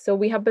ICE. So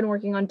we have been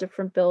working on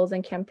different bills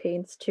and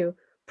campaigns to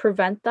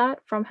prevent that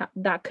from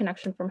that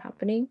connection from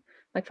happening,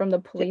 like from the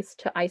police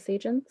to ICE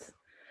agents.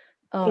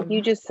 Could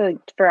you just,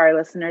 for our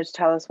listeners,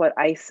 tell us what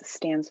ICE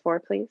stands for,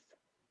 please?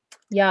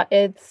 Yeah,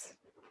 it's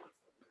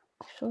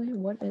actually,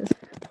 what is,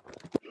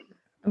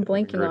 I'm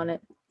blanking on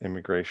it.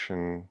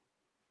 Immigration,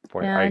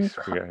 boy, ICE,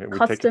 we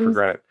customs, take it for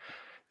granted.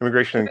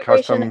 Immigration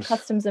and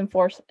customs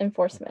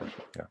enforcement.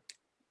 Yeah.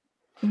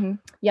 Mm-hmm.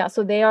 Yeah,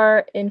 so they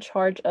are in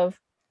charge of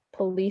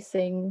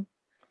policing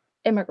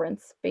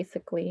immigrants,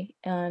 basically.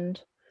 And,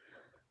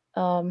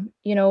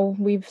 you know,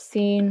 we've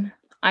seen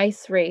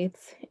ICE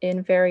raids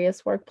in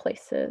various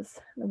workplaces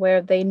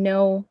where they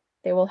know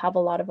they will have a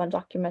lot of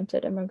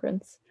undocumented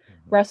immigrants,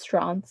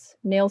 restaurants,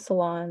 nail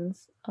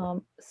salons,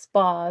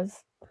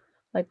 spas,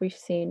 like we've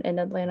seen in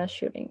Atlanta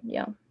shooting.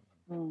 Yeah.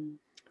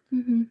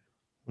 Mm-hmm.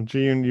 Well,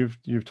 Ji-yoon,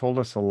 you've told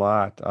us a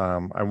lot.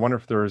 I wonder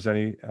if there is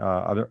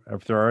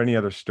if there are any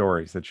other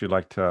stories that you'd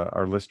like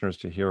our listeners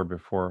to hear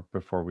before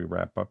we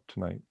wrap up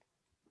tonight.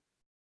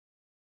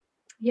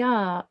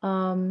 Yeah,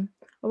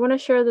 I want to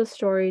share the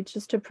story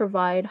just to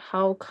provide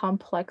how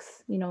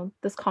complex, you know,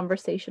 this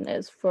conversation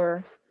is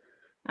for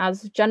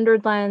as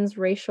gendered lens,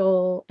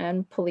 racial,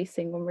 and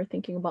policing when we're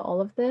thinking about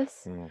all of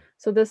this.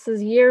 So this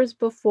is years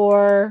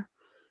before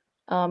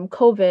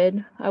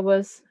COVID. I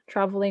was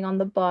traveling on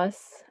the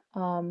bus,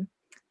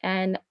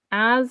 and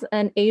as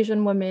an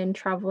Asian woman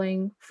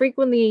traveling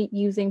frequently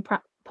using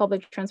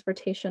public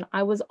transportation,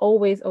 I was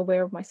always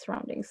aware of my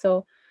surroundings.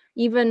 So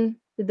even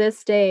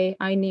this day,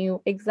 I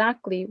knew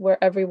exactly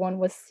where everyone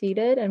was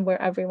seated and where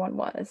everyone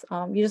was.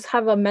 You just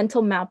have a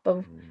mental map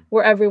of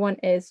where everyone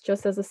is,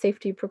 just as a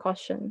safety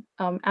precaution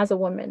as a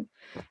woman.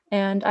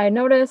 And I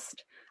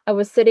noticed I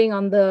was sitting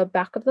on the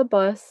back of the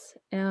bus,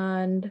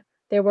 and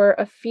there were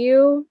a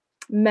few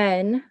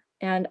men,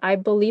 and I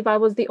believe I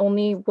was the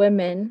only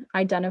women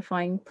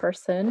identifying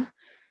person.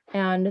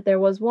 And there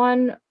was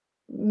one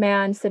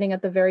man sitting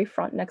at the very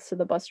front next to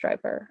the bus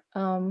driver.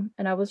 And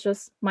I was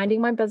just minding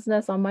my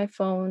business on my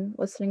phone,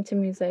 listening to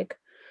music,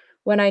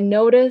 when I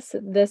noticed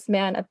this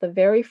man at the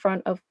very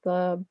front of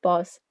the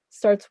bus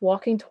starts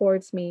walking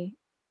towards me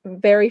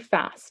very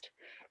fast.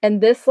 And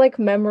this like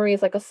memory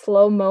is like a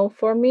slow-mo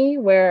for me,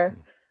 where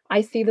I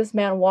see this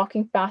man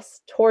walking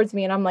fast towards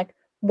me and I'm like,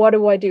 what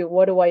do I do?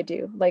 What do I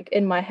do? Like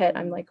in my head,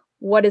 I'm like,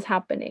 what is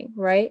happening?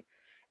 Right.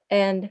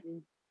 And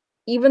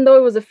even though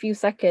it was a few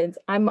seconds,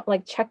 I'm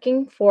like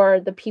checking for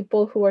the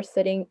people who are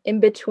sitting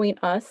in between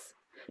us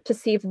to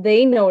see if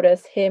they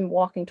notice him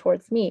walking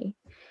towards me.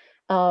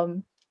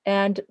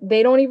 And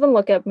they don't even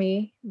look at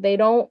me. They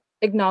don't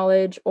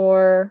acknowledge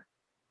or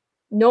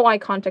no eye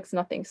contact,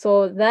 nothing.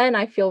 So then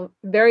I feel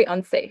very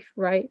unsafe,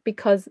 right?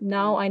 Because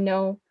now I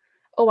know,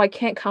 oh, I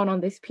can't count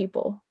on these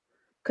people,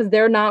 because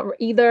they're not,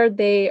 either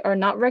they are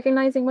not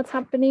recognizing what's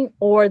happening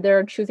or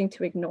they're choosing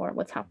to ignore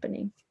what's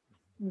happening.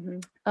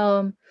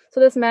 So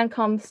this man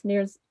comes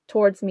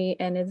towards me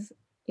and is,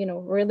 you know,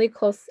 really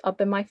close up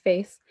in my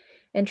face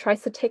and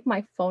tries to take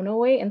my phone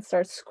away and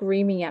starts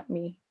screaming at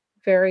me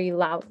very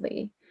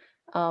loudly.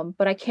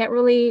 But I can't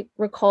really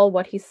recall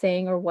what he's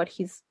saying or what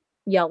he's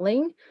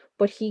yelling.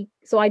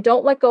 So I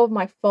don't let go of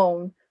my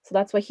phone. So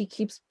that's why he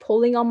keeps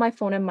pulling on my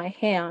phone in my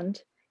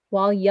hand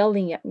while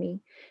yelling at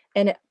me.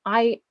 And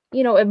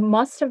it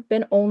must have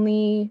been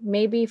only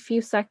maybe a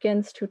few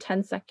seconds to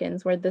 10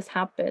 seconds where this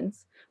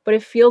happens, but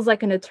it feels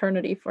like an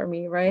eternity for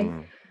me, right?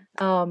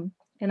 And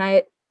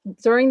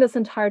during this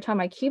entire time,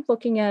 I keep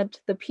looking at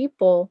the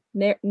people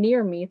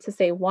near me to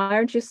say, why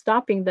aren't you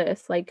stopping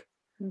this? Like,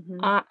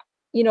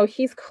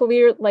 he's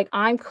clear, like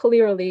I'm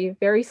clearly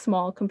very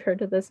small compared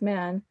to this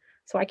man,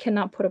 so I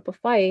cannot put up a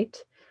fight.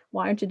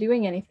 Why aren't you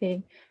doing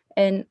anything?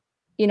 And,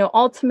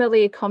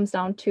 ultimately it comes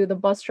down to the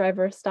bus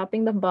driver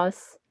stopping the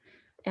bus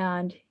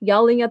and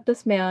yelling at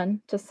this man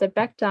to sit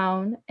back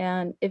down.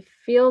 And it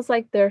feels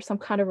like there's some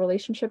kind of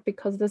relationship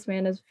because this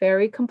man is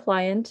very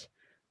compliant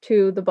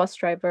to the bus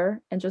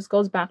driver and just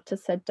goes back to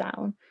sit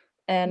down.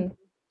 And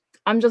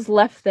I'm just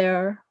left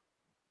there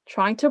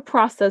trying to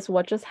process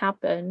what just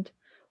happened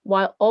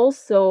while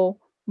also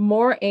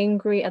more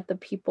angry at the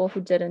people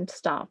who didn't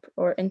stop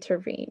or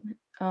intervene.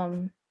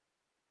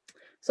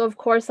 So of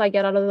course I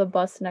get out of the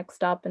bus next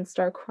stop and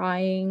start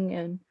crying,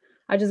 and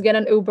I just get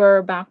an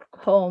Uber back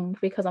home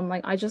because I'm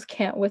like, I just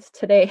can't with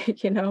today,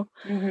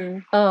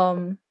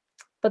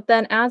 But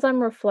then as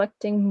I'm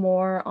reflecting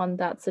more on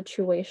that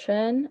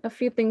situation, a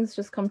few things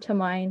just come to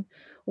mind.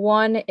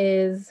 One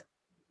is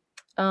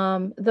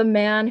the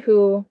man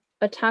who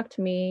attacked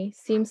me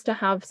seems to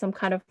have some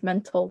kind of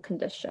mental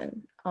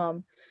condition.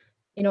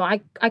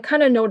 I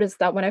kind of noticed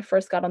that when I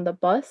first got on the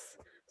bus.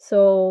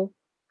 So,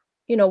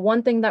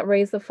 one thing that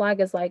raised the flag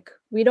is like,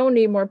 we don't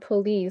need more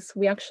police.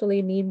 We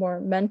actually need more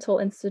mental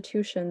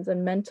institutions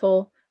and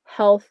mental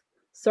health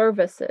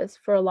services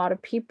for a lot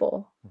of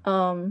people.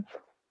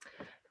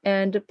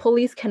 And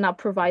police cannot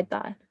provide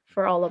that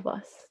for all of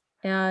us.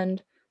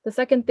 And the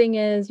second thing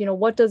is,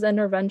 what does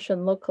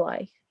intervention look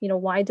like?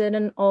 Why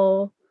didn't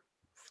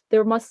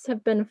there must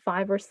have been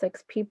 5 or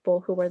 6 people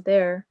who were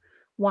there.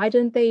 Why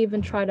didn't they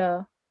even try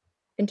to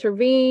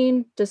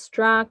intervene,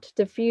 distract,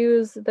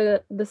 diffuse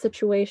the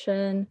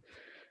situation?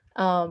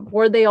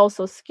 Were they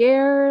also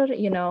scared?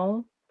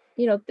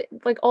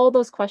 Like all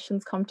those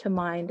questions come to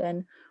mind.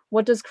 And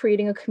what does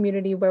creating a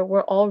community where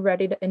we're all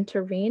ready to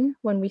intervene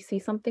when we see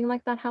something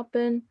like that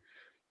happen?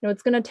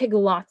 It's going to take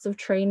lots of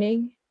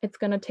training. It's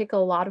going to take a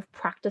lot of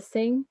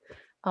practicing.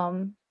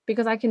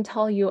 Because I can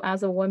tell you,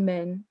 as a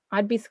woman,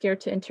 I'd be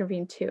scared to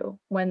intervene too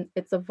when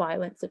it's a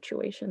violent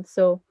situation.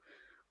 So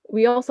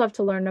we also have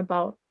to learn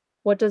about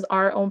what does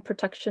our own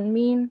protection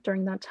mean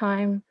during that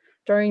time,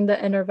 during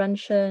the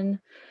intervention.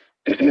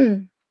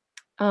 And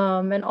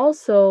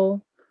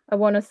also, I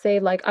want to say,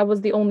 like, I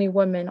was the only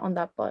woman on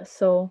that bus.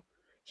 So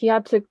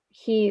the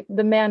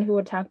man who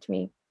attacked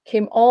me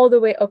came all the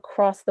way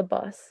across the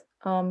bus,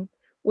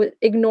 with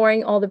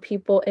ignoring all the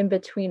people in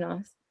between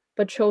us,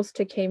 but chose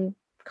to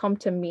come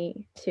to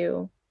me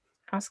to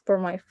ask for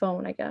my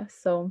phone, I guess.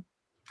 So,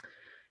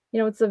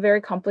 it's a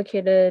very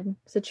complicated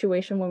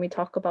situation when we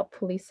talk about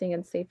policing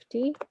and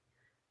safety.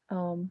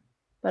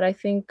 But I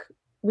think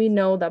we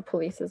know that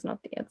police is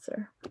not the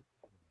answer.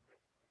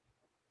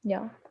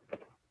 Yeah.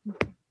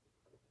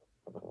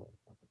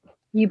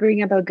 You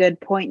bring up a good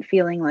point,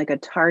 feeling like a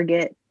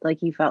target,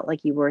 like you felt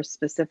like you were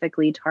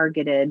specifically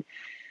targeted,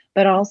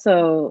 but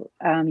also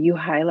you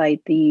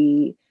highlight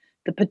the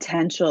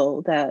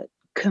potential that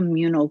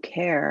communal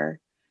care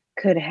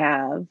could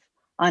have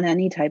on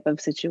any type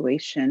of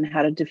situation,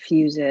 how to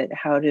diffuse it,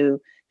 how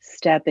to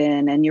step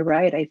in. And you're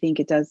right, I think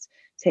it does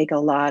take a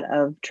lot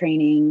of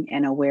training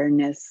and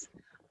awareness,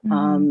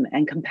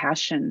 and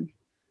compassion.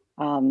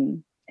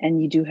 And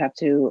you do have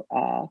to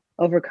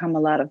overcome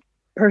a lot of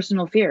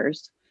personal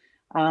fears.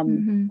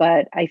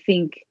 But I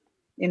think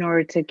in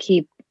order to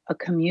keep a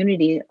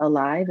community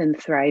alive and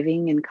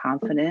thriving and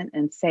confident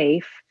and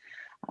safe,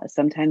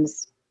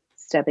 sometimes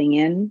stepping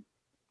in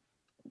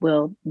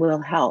will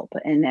help.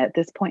 And at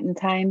this point in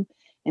time,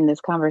 in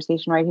this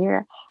conversation right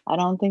here, I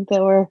don't think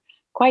that we're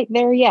quite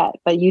there yet,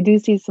 but you do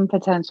see some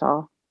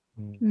potential.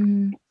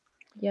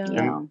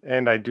 Yeah.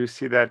 And I do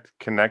see that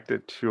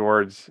connected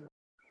towards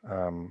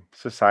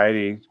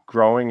society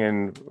growing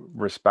in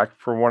respect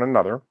for one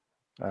another,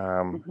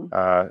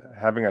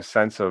 having a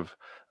sense of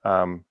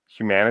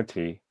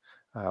humanity,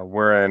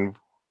 wherein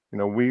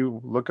we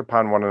look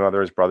upon one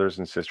another as brothers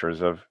and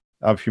sisters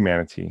of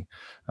humanity,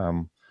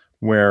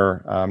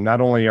 where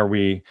not only are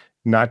we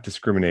not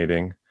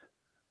discriminating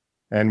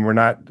and we're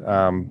not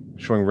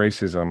showing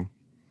racism,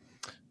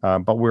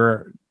 but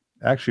we're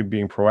actually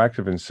being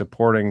proactive in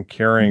supporting,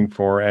 caring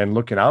for, and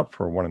looking out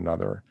for one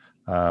another,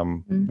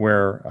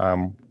 where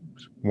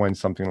when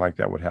something like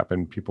that would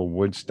happen, people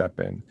would step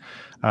in.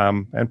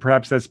 And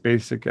perhaps that's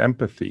basic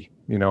empathy,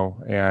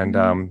 and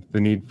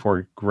the need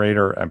for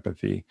greater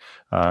empathy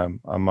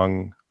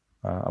among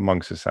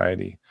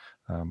society.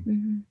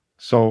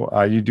 So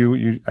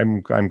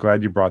I'm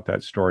glad you brought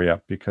that story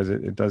up, because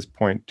it does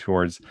point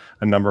towards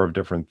a number of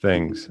different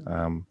things.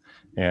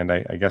 And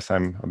I guess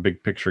I'm a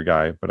big picture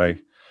guy, but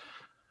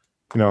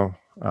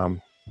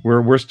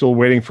we're still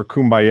waiting for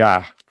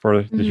kumbaya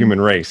for the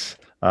human race,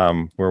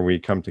 where we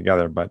come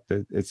together. But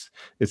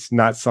it's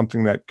not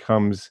something that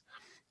comes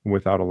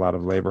without a lot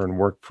of labor and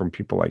work from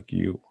people like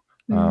you,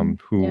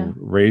 who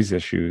raise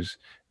issues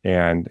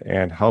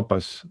and help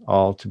us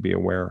all to be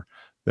aware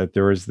that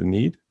there is the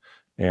need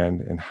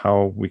and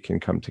how we can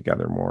come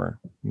together more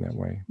in that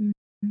way.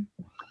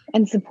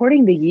 And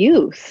supporting the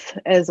youth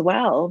as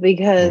well,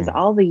 because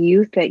all the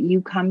youth that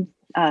you come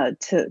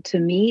to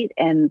meet,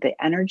 and the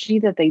energy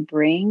that they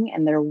bring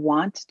and their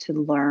want to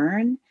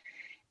learn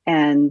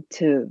and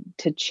to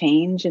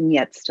change and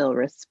yet still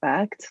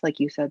respect, like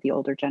you said, the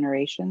older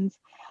generations.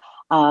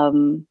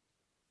 Do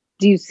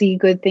you see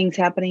good things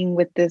happening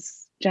with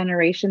this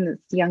generation, this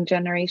young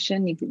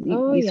generation?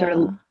 You sort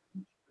of...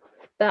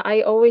 That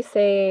I always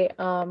say,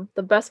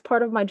 the best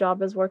part of my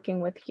job is working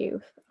with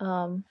youth.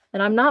 And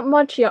I'm not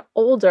much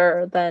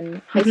older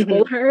than high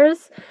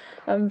schoolers,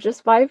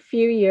 just by a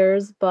few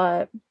years,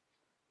 but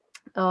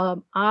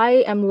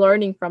I am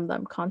learning from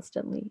them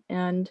constantly.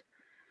 And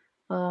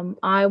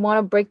I want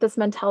to break this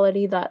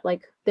mentality that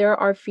like they're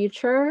our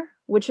future,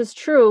 which is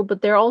true,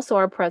 but they're also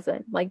our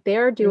present. Like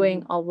they're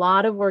doing a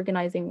lot of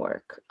organizing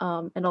work,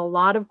 and a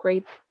lot of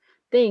great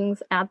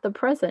things at the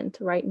present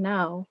right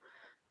now.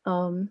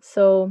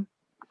 So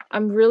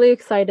I'm really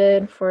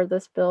excited for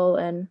this bill,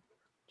 and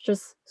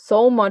just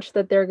so much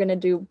that they're going to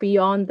do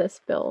beyond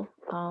this bill.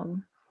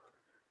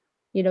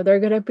 They're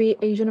going to be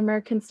Asian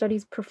American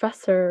Studies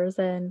professors,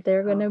 and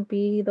they're going to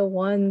be the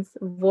ones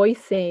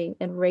voicing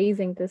and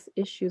raising these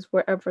issues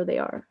wherever they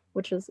are,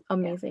 which is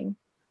amazing.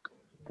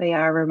 They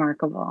are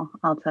remarkable.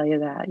 I'll tell you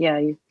that. Yeah.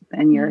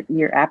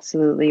 You're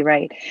absolutely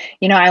right.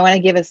 I want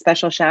to give a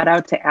special shout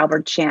out to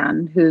Albert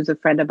Chan, who's a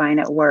friend of mine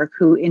at work,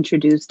 who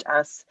introduced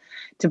us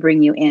to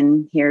bring you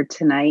in here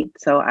tonight.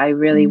 So I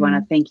really want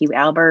to thank you,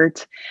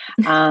 Albert.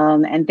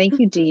 And thank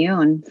you,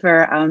 Jiyun,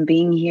 for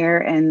being here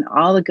and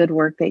all the good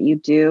work that you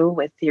do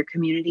with your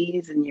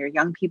communities and your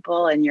young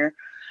people and your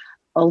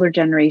older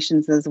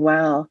generations as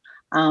well.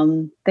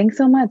 Thanks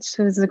so much.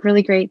 It was a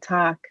really great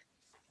talk.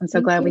 I'm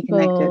so glad we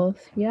connected.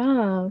 Both.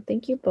 Yeah,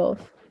 thank you both.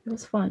 It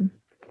was fun.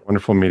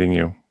 Wonderful meeting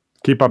you.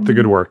 Keep up the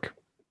good work.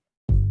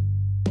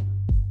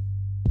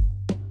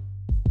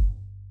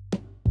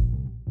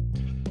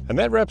 And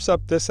that wraps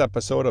up this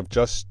episode of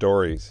Just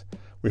Stories.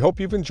 We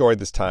hope you've enjoyed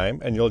this time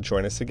and you'll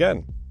join us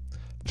again.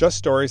 Just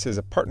Stories is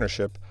a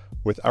partnership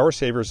with Our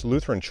Savior's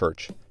Lutheran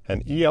Church,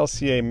 an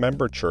ELCA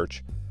member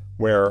church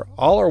where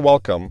all are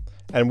welcome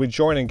and we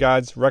join in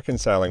God's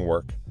reconciling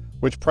work,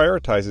 which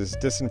prioritizes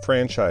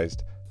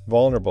disenfranchised,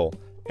 vulnerable,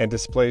 and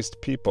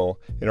displaced people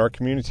in our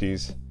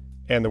communities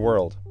and the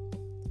world.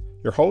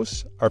 Your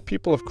hosts are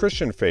people of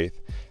Christian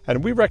faith,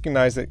 and we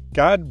recognize that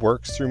God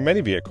works through many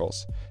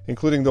vehicles,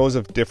 including those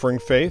of differing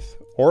faith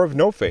or of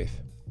no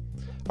faith.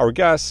 Our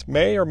guests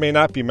may or may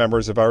not be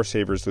members of Our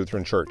Savior's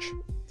Lutheran Church.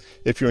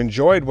 If you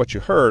enjoyed what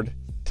you heard,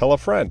 tell a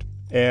friend,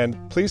 and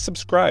please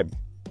subscribe.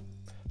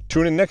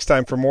 Tune in next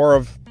time for more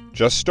of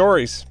Just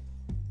Stories.